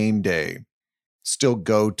 will game day still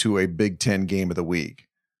go to a Big Ten game of the week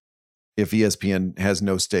if ESPN has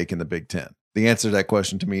no stake in the Big Ten? The answer to that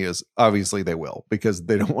question to me is obviously they will, because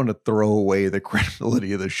they don't want to throw away the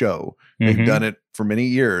credibility of the show. They've done it for many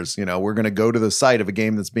years. We're going to go to the site of a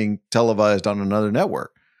game that's being televised on another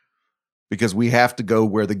network because we have to go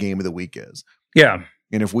where the game of the week is. Yeah.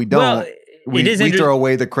 And if we don't, we throw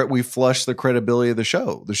away we flush the credibility of the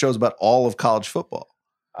show. The show's about all of college football.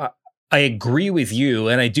 I agree with you.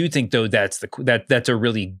 And I do think, though, that's a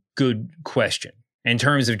really good question in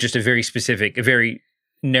terms of just a very specific, a very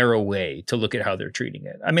narrow way to look at how they're treating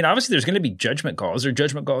it. I mean, obviously there's going to be judgment calls. There are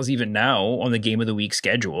judgment calls even now on the game of the week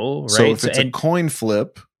schedule, right? So if it's a coin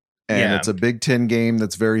flip and it's a Big Ten game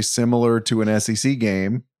that's very similar to an SEC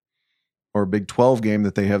game or a Big 12 game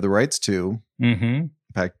that they have the rights to,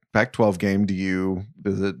 Pac-12 game,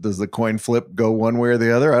 does the coin flip go one way or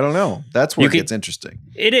the other? I don't know. That's where it gets interesting.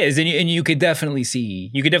 It is, and you could definitely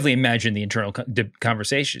imagine the internal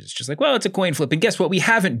conversations. Just like, well, it's a coin flip, and guess what? We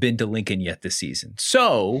haven't been to Lincoln yet this season,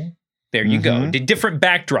 so there you go. The different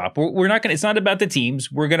backdrop. We're not going. It's not about the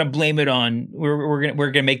teams. We're going to blame it on. We're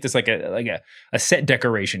going to make this like a set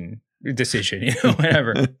decoration decision,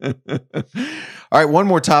 whatever. All right, one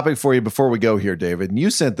more topic for you before we go here, David. And you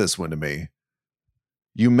sent this one to me.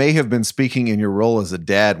 You may have been speaking in your role as a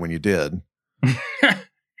dad when you did.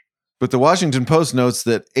 But the Washington Post notes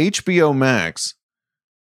that HBO Max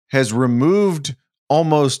has removed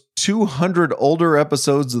almost 200 older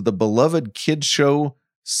episodes of the beloved kids show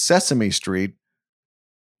Sesame Street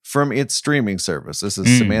from its streaming service. This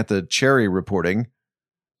is Samantha Cherry reporting.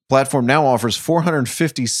 Platform now offers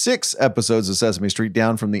 456 episodes of Sesame Street,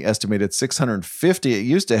 down from the estimated 650 it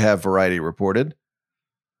used to have, Variety reported.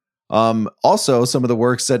 Also, some of the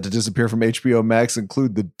works set to disappear from HBO Max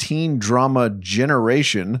include the teen drama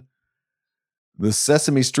Generation, the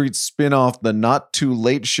Sesame Street spinoff The Not Too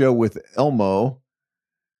Late Show with Elmo,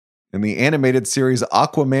 and the animated series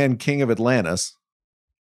Aquaman King of Atlantis.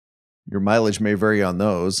 Your mileage may vary on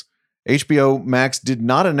those. HBO Max did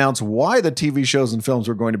not announce why the TV shows and films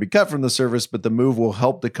were going to be cut from the service, but the move will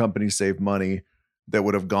help the company save money that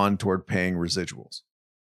would have gone toward paying residuals.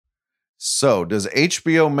 So, does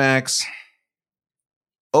HBO Max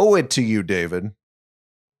owe it to you, David,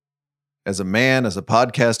 as a man, as a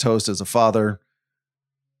podcast host, as a father,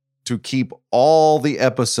 to keep all the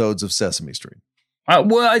episodes of Sesame Street?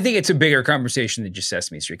 Well, I think it's a bigger conversation than just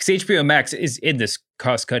Sesame Street, because HBO Max is in this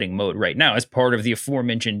cost-cutting mode right now as part of the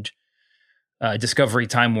aforementioned Discovery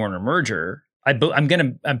Time Warner merger. I'm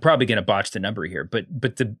probably gonna botch the number here, but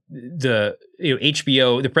the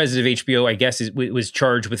HBO, the president of HBO, I guess, was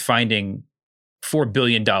charged with finding $4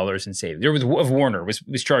 billion in savings. There was of Warner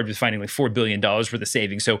was charged with finding like $4 billion worth of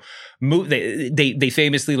savings. So they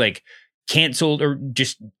famously like canceled or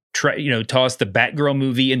just tossed the Batgirl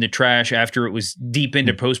movie in the trash after it was deep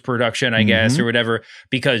into post-production, I guess, or whatever,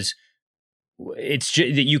 because it's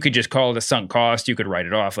just that you could just call it a sunk cost. You could write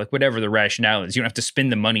it off, like whatever the rationale is. You don't have to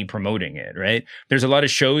spend the money promoting it, right? There's a lot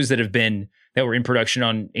of shows that were in production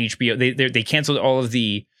on HBO. They canceled all of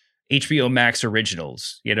the HBO Max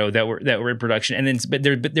originals, that were in production, and then but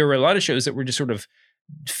there were a lot of shows that were just sort of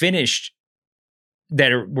finished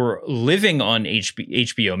that were living on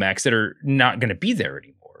HBO Max that are not going to be there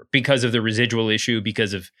anymore because of the residual issue,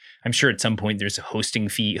 because of, I'm sure at some point there's a hosting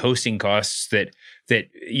costs that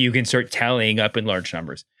you can start tallying up in large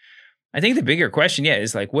numbers. I think the bigger question,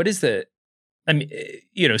 is like, what is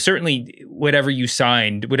certainly whatever you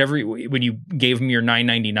signed, when you gave them your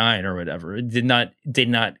 $9.99 or whatever, it did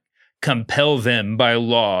not compel them by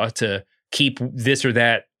law to keep this or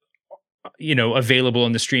that, available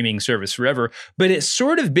on the streaming service forever. But it's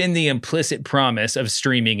sort of been the implicit promise of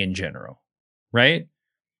streaming in general, right?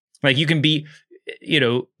 Like you can be,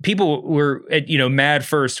 people were, mad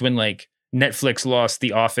first when like Netflix lost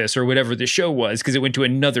The Office or whatever the show was because it went to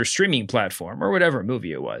another streaming platform or whatever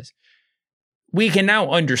movie it was. We can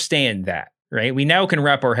now understand that, right? We now can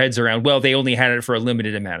wrap our heads around, well, they only had it for a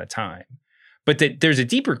limited amount of time. But there's a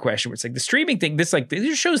deeper question where it's like the streaming thing,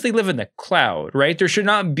 these shows, they live in the cloud, right? There should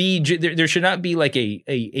not be like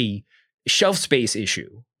a shelf space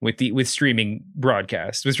issue with streaming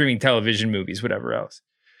broadcasts, with streaming television, movies, whatever else.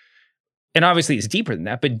 And obviously it's deeper than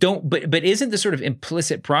that, but isn't the sort of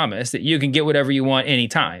implicit promise that you can get whatever you want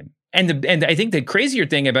anytime? And I think the crazier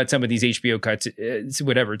thing about some of these HBO cuts,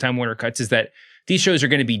 Time Warner cuts, is that these shows are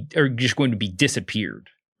just going to be disappeared,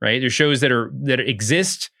 right? There's shows that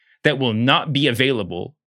exist that will not be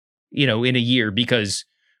available, in a year because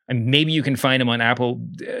maybe you can find them on Apple,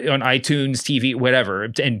 on iTunes, TV, whatever,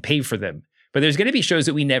 and pay for them. But there's going to be shows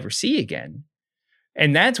that we never see again.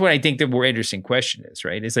 And that's what I think the more interesting question is,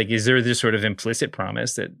 right? It's like, is there this sort of implicit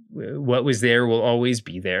promise that what was there will always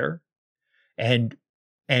be there? And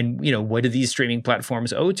what do these streaming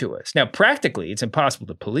platforms owe to us? Now, practically, it's impossible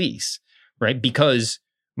to police, right? Because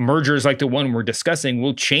mergers like the one we're discussing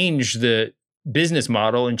will change the business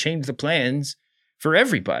model and change the plans for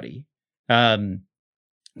everybody.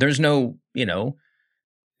 There's no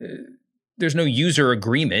user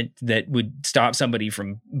agreement that would stop somebody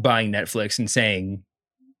from buying Netflix and saying,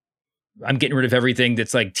 I'm getting rid of everything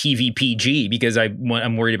that's like TV PG because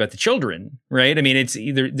I'm worried about the children, right? I mean,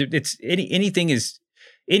 anything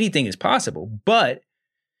is possible, but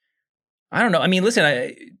I don't know. I mean,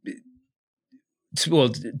 listen, to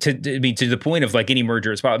the point of like any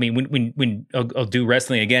merger as well. I mean, when I'll do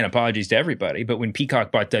wrestling again, apologies to everybody, but when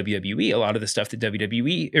Peacock bought WWE, a lot of the stuff that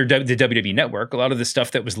WWE or the WWE Network, a lot of the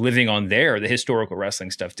stuff that was living on there, the historical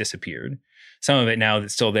wrestling stuff, disappeared. Some of it now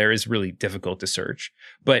that's still there is really difficult to search,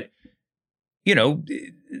 but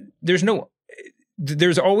there's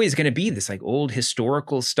always going to be this like old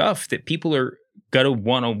historical stuff that people are going to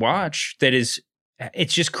want to watch.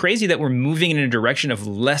 It's just crazy that we're moving in a direction of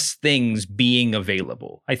less things being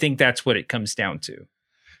available. I think that's what it comes down to.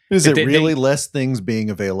 Is it really less things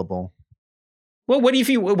being available? Well, what if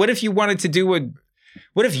you wanted to do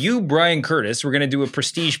what if you, Brian Curtis, were going to do a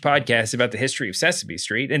prestige podcast about the history of Sesame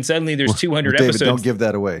Street, and suddenly there's 200 David, episodes. Don't give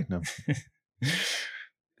that away. No.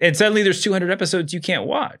 And suddenly there's 200 episodes you can't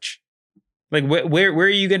watch. Like where are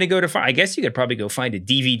you going to go to find? I guess you could probably go find a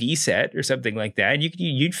DVD set or something like that, and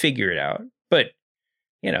you'd figure it out. But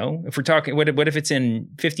if we're talking, what if it's in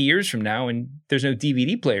 50 years from now and there's no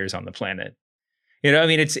DVD players on the planet? I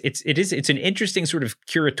mean, it's an interesting sort of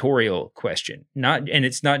curatorial question. And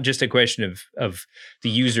it's not just a question of the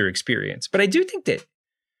user experience. But I do think that,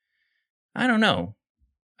 I don't know.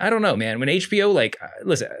 I don't know, man. When HBO, like,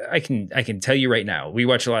 listen, I can tell you right now, we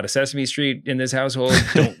watch a lot of Sesame Street in this household.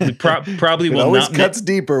 We probably it will always not cuts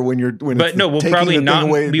deeper when you're when. But no, we'll probably not.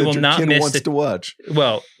 We will not miss to watch.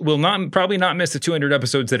 Well, we'll probably not miss the 200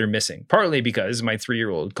 episodes that are missing. Partly because my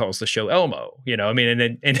 3-year-old calls the show Elmo. You know, I mean,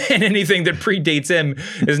 and anything that predates him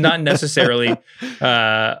is not necessarily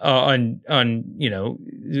on you know,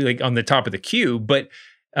 like on the top of the queue, but.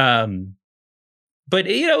 But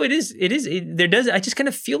you know, there does. I just kind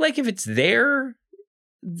of feel like if it's there,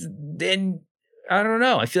 then I don't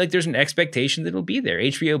know. I feel like there's an expectation that it'll be there.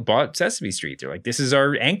 HBO bought Sesame Street. They're like, this is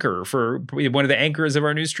our anchor for one of the anchors of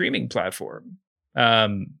our new streaming platform.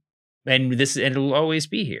 And it'll always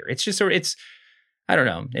be here. It's just sort of, I don't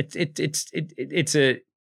know.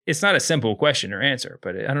 It's not a simple question or answer,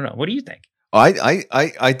 but I don't know. What do you think?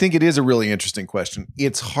 I think it is a really interesting question.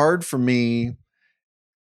 It's hard for me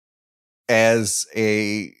as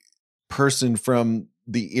a person from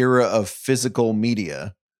the era of physical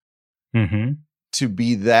media to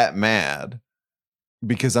be that mad,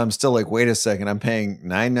 because I'm still like, wait a second, I'm paying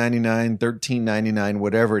 $9.99, $13.99,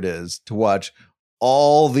 whatever it is, to watch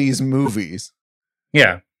all these movies.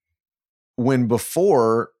 Yeah. When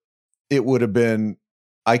before it would have been,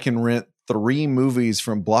 I can rent 3 movies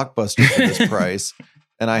from Blockbuster for this price,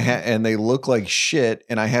 and they look like shit,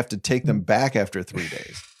 and I have to take them back after 3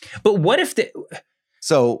 days. But what if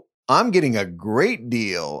So I'm getting a great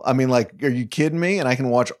deal. I mean, like, are you kidding me? And I can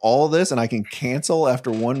watch all of this and I can cancel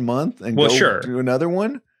after 1 month and go do another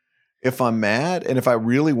one if I'm mad. And if I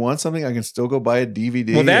really want something, I can still go buy a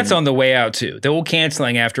DVD. Well, that's on the way out too. The whole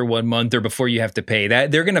canceling after 1 month or before you have to pay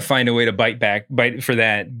that. They're going to find a way to bite for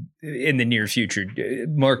that in the near future.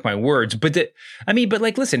 Mark my words. But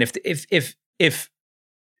like, listen, if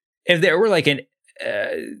there were like an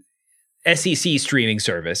SEC streaming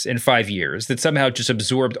service in 5 years that somehow just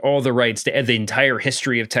absorbed all the rights to the entire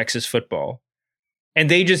history of Texas football, and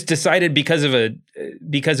they just decided because of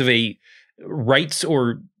a rights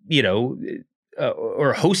or, you know,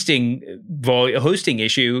 or hosting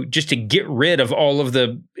issue just to get rid of all of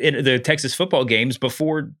the Texas football games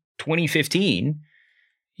before 2015,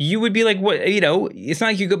 you would be like, what, you know, it's not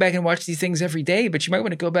like you go back and watch these things every day, but you might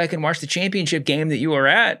want to go back and watch the championship game that you were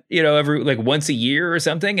at, you know, every like once a year or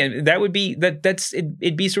something. And that would be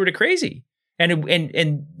it'd be sort of crazy.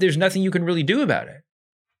 And there's nothing you can really do about it.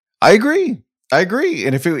 I agree.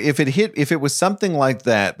 And if it was something like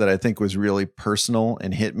that I think was really personal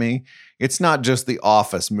and hit me, it's not just The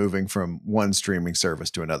Office moving from one streaming service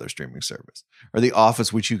to another streaming service, or The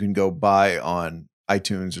Office, which you can go buy on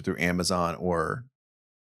iTunes or through Amazon or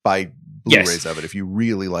buy Blu-rays of it. If you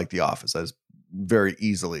really like The Office, that's very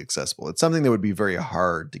easily accessible. It's something that would be very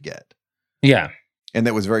hard to get. Yeah. And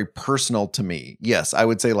that was very personal to me. Yes, I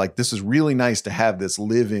would say like, this is really nice to have this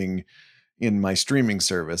living in my streaming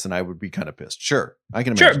service, and I would be kind of pissed. Sure, I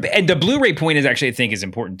can imagine. Sure, and the Blu-ray point is actually, I think, is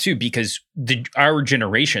important too, because our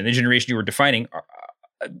generation, the generation you were defining,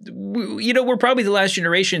 you know, we're probably the last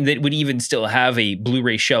generation that would even still have a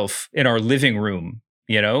Blu-ray shelf in our living room.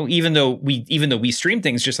 You know, even though we stream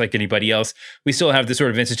things just like anybody else, we still have this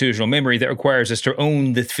sort of institutional memory that requires us to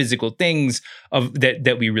own the physical things of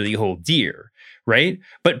that we really hold dear, right?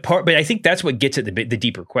 But I think that's what gets at the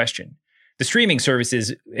deeper question. The streaming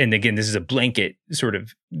services, and again, this is a blanket sort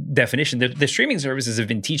of definition. The streaming services have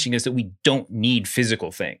been teaching us that we don't need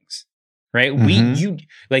physical things, right? You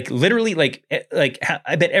literally,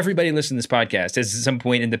 I bet everybody listening to this podcast has at some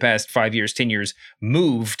point in the past 5 years, 10 years,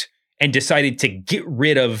 moved and decided to get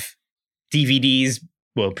rid of DVDs,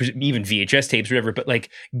 well, even VHS tapes or whatever, but like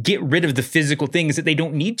get rid of the physical things that they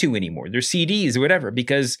don't need to anymore. They're CDs or whatever,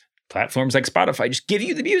 because platforms like Spotify just give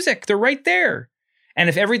you the music. They're right there. And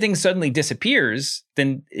if everything suddenly disappears,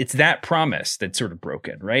 then it's that promise that's sort of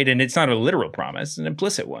broken, right? And it's not a literal promise, an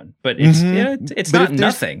implicit one, but it's not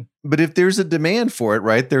nothing. But if there's a demand for it,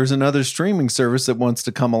 right, there's another streaming service that wants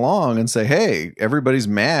to come along and say, hey, everybody's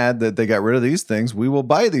mad that they got rid of these things. We will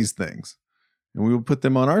buy these things and we will put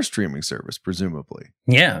them on our streaming service, presumably.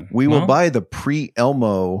 Yeah. We will buy the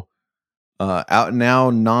pre-Elmo out now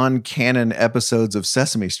non-canon episodes of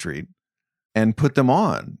Sesame Street and put them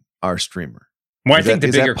on our streamer. Well, I think the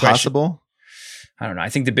bigger question, possible? I don't know. I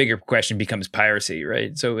think the bigger question becomes piracy,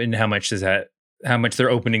 right? So, and how much they're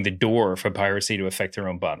opening the door for piracy to affect their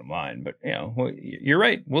own bottom line. But you know, you're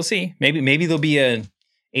right. We'll see. Maybe there'll be a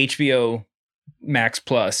HBO Max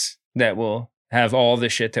Plus that will have all the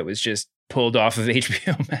shit that was just pulled off of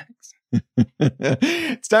HBO Max.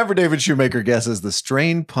 It's time for David Shoemaker guesses the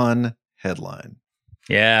strain pun headline.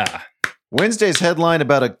 Yeah. Wednesday's headline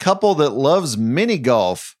about a couple that loves mini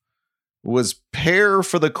golf was pair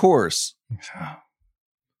for the course.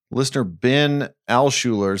 Listener Ben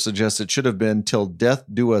Alschuler suggests it should have been "Till Death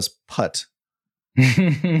Do Us Putt."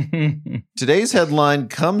 Today's headline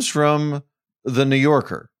comes from The New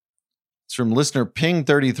Yorker. It's from listener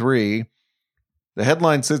Ping33. The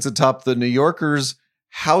headline sits atop The New Yorker's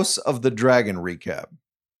House of the Dragon recap.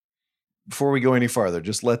 Before we go any farther,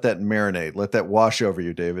 just let that marinate. Let that wash over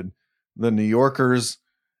you, David. The New Yorker's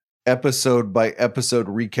episode by episode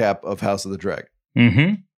recap of House of the Dragon.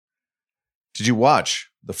 Mm-hmm. Did you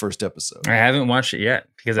watch the first episode? I haven't watched it yet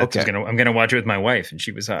because Okay. I'm gonna watch it with my wife, and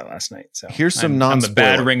she was hot last night. So Here's some I'm a non-spoiler.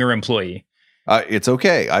 bad ringer employee. It's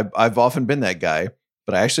okay. I've often been that guy,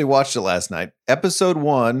 but I actually watched it last night. Episode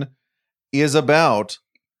 1 is about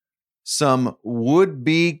some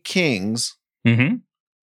would-be kings Mm-hmm.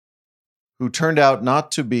 who turned out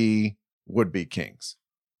not to be would-be kings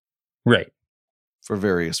Right. for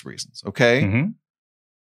various reasons. Okay. Mm-hmm.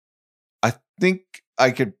 I think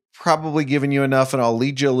I could probably given you enough, and I'll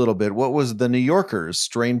lead you a little bit. What was the New Yorker's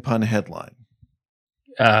strain pun headline?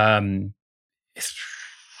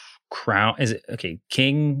 Crown. Is it okay?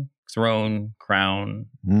 King, throne, crown,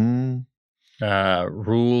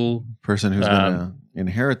 rule, Person who's going to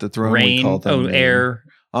inherit the throne. reign. We call them Heir.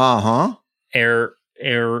 Uh-huh. Heir.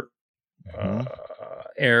 Mhm.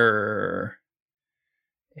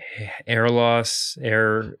 Heir loss.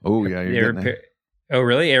 Heir. Oh, yeah. You're Heir. getting there. Oh,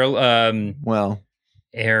 really? Heir. Well,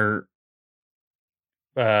 Heir.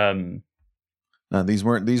 no, these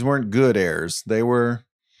weren't good heirs. They were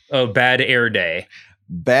Oh, bad air day.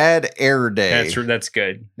 bad air day. That's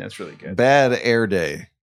good. That's really good. Bad air day.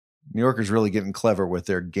 New Yorker's really getting clever with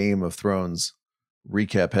their Game of Thrones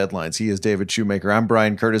recap headlines. He is David Shoemaker. I'm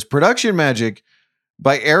Brian Curtis. Production magic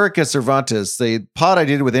by Erica Cervantes. The pod I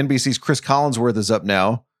did with NBC's Chris Collinsworth is up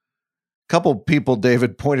now. A couple people,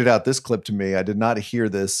 David, pointed out this clip to me. I did not hear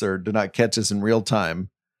this or did not catch this in real time.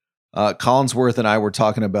 Collinsworth and I were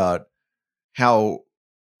talking about how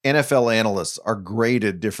NFL analysts are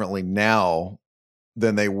graded differently now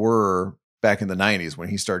than they were back in the 90s when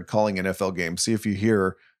he started calling NFL games. See if you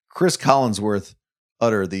hear Chris Collinsworth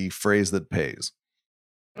utter the phrase that pays.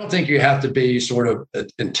 I don't think you have to be sort of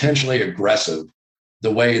intentionally aggressive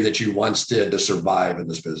the way that you once did to survive in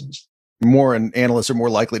this business. Analysts are more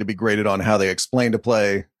likely to be graded on how they explain to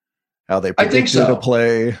play, how they predict so. to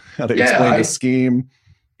play, how they explain the scheme.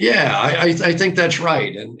 Yeah, I think that's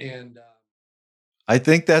right. And I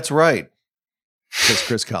think that's right. Says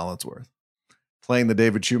Chris Collinsworth, playing the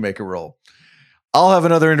David Shoemaker role. I'll have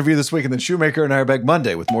another interview this week, and then Shoemaker and I are back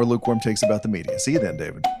Monday with more lukewarm takes about the media. See you then,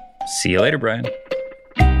 David. See you later, Brian.